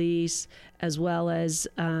press release, as well as,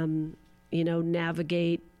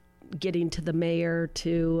 navigate getting to the mayor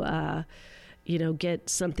to, get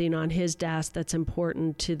something on his desk that's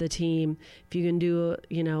important to the team. If you can do,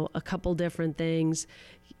 a couple different things,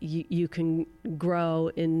 you can grow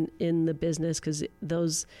in the business, because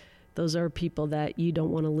those are people that you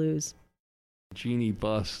don't want to lose. Jeannie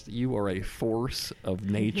Buss, you are a force of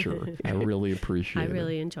nature. I really appreciate it. I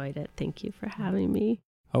really enjoyed it. Thank you for having me.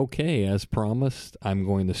 Okay, as promised, I'm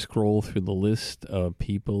going to scroll through the list of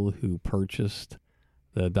people who purchased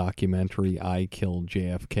the documentary I Killed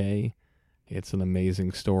JFK. It's an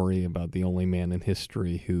amazing story about the only man in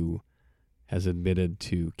history who has admitted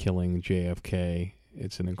to killing JFK.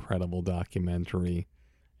 It's an incredible documentary,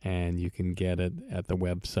 and you can get it at the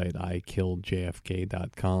website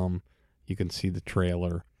ikilledjfk.com. You can see the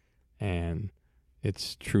trailer, and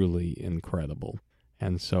it's truly incredible.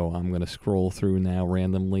 And so I'm going to scroll through now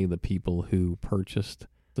randomly the people who purchased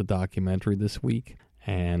the documentary this week,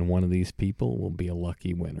 and one of these people will be a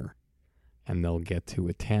lucky winner. And they'll get to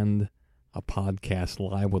attend a podcast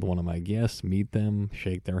live with one of my guests, meet them,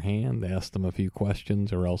 shake their hand, ask them a few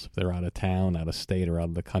questions, or else if they're out of town, out of state, or out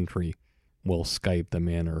of the country, we'll Skype them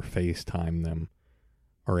in or FaceTime them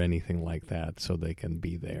or anything like that so they can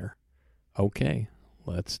be there. Okay,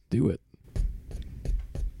 let's do it.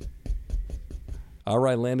 All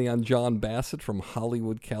right, landing on John Bassett from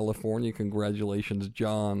Hollywood, California. Congratulations,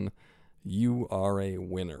 John. You are a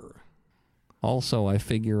winner. Also, I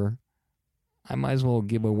figure I might as well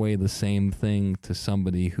give away the same thing to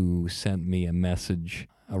somebody who sent me a message,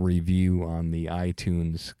 a review on the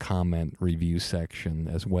iTunes comment review section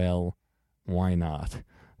as well. Why not?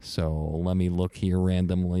 So let me look here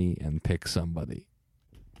randomly and pick somebody.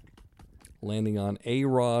 Landing on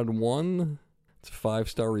A-Rod1. It's a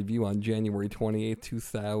 5-star review on January 28,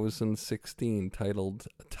 2016, titled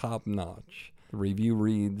Top Notch. The review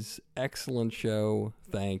reads, "Excellent show.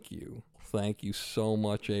 Thank you." Thank you so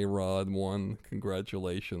much, A-Rod1.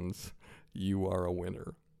 Congratulations. You are a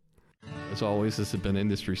winner. As always, this has been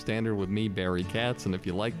Industry Standard with me, Barry Katz. And if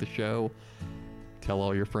you like the show, tell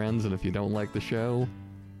all your friends. And if you don't like the show,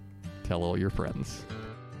 tell all your friends.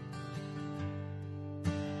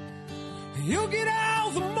 You get all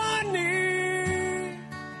the money,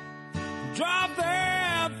 drive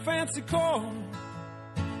that fancy car.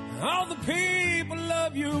 All the people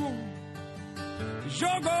love you, 'cause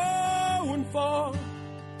you're going far.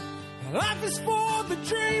 Life is for the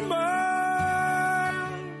dreamers,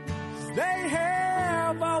 they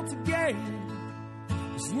have all to gain.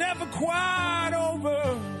 It's never quite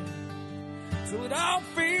over till it all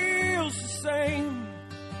feels the same.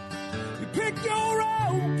 You pick your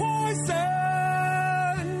own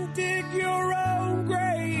poison, dig your own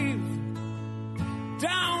grave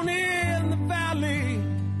down in the valley.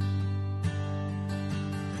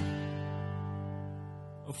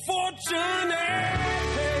 A fortune.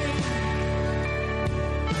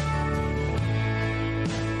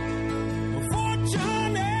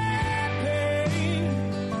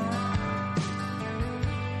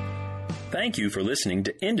 Thank you for listening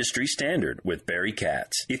to Industry Standard with Barry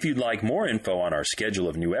Katz. If you'd like more info on our schedule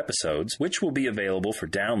of new episodes, which will be available for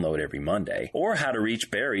download every Monday, or how to reach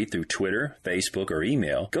Barry through Twitter, Facebook, or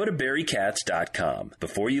email, go to barrykatz.com.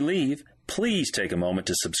 Before you leave, please take a moment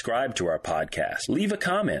to subscribe to our podcast, leave a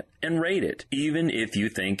comment, and rate it, even if you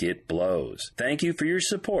think it blows. Thank you for your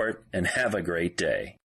support, and have a great day.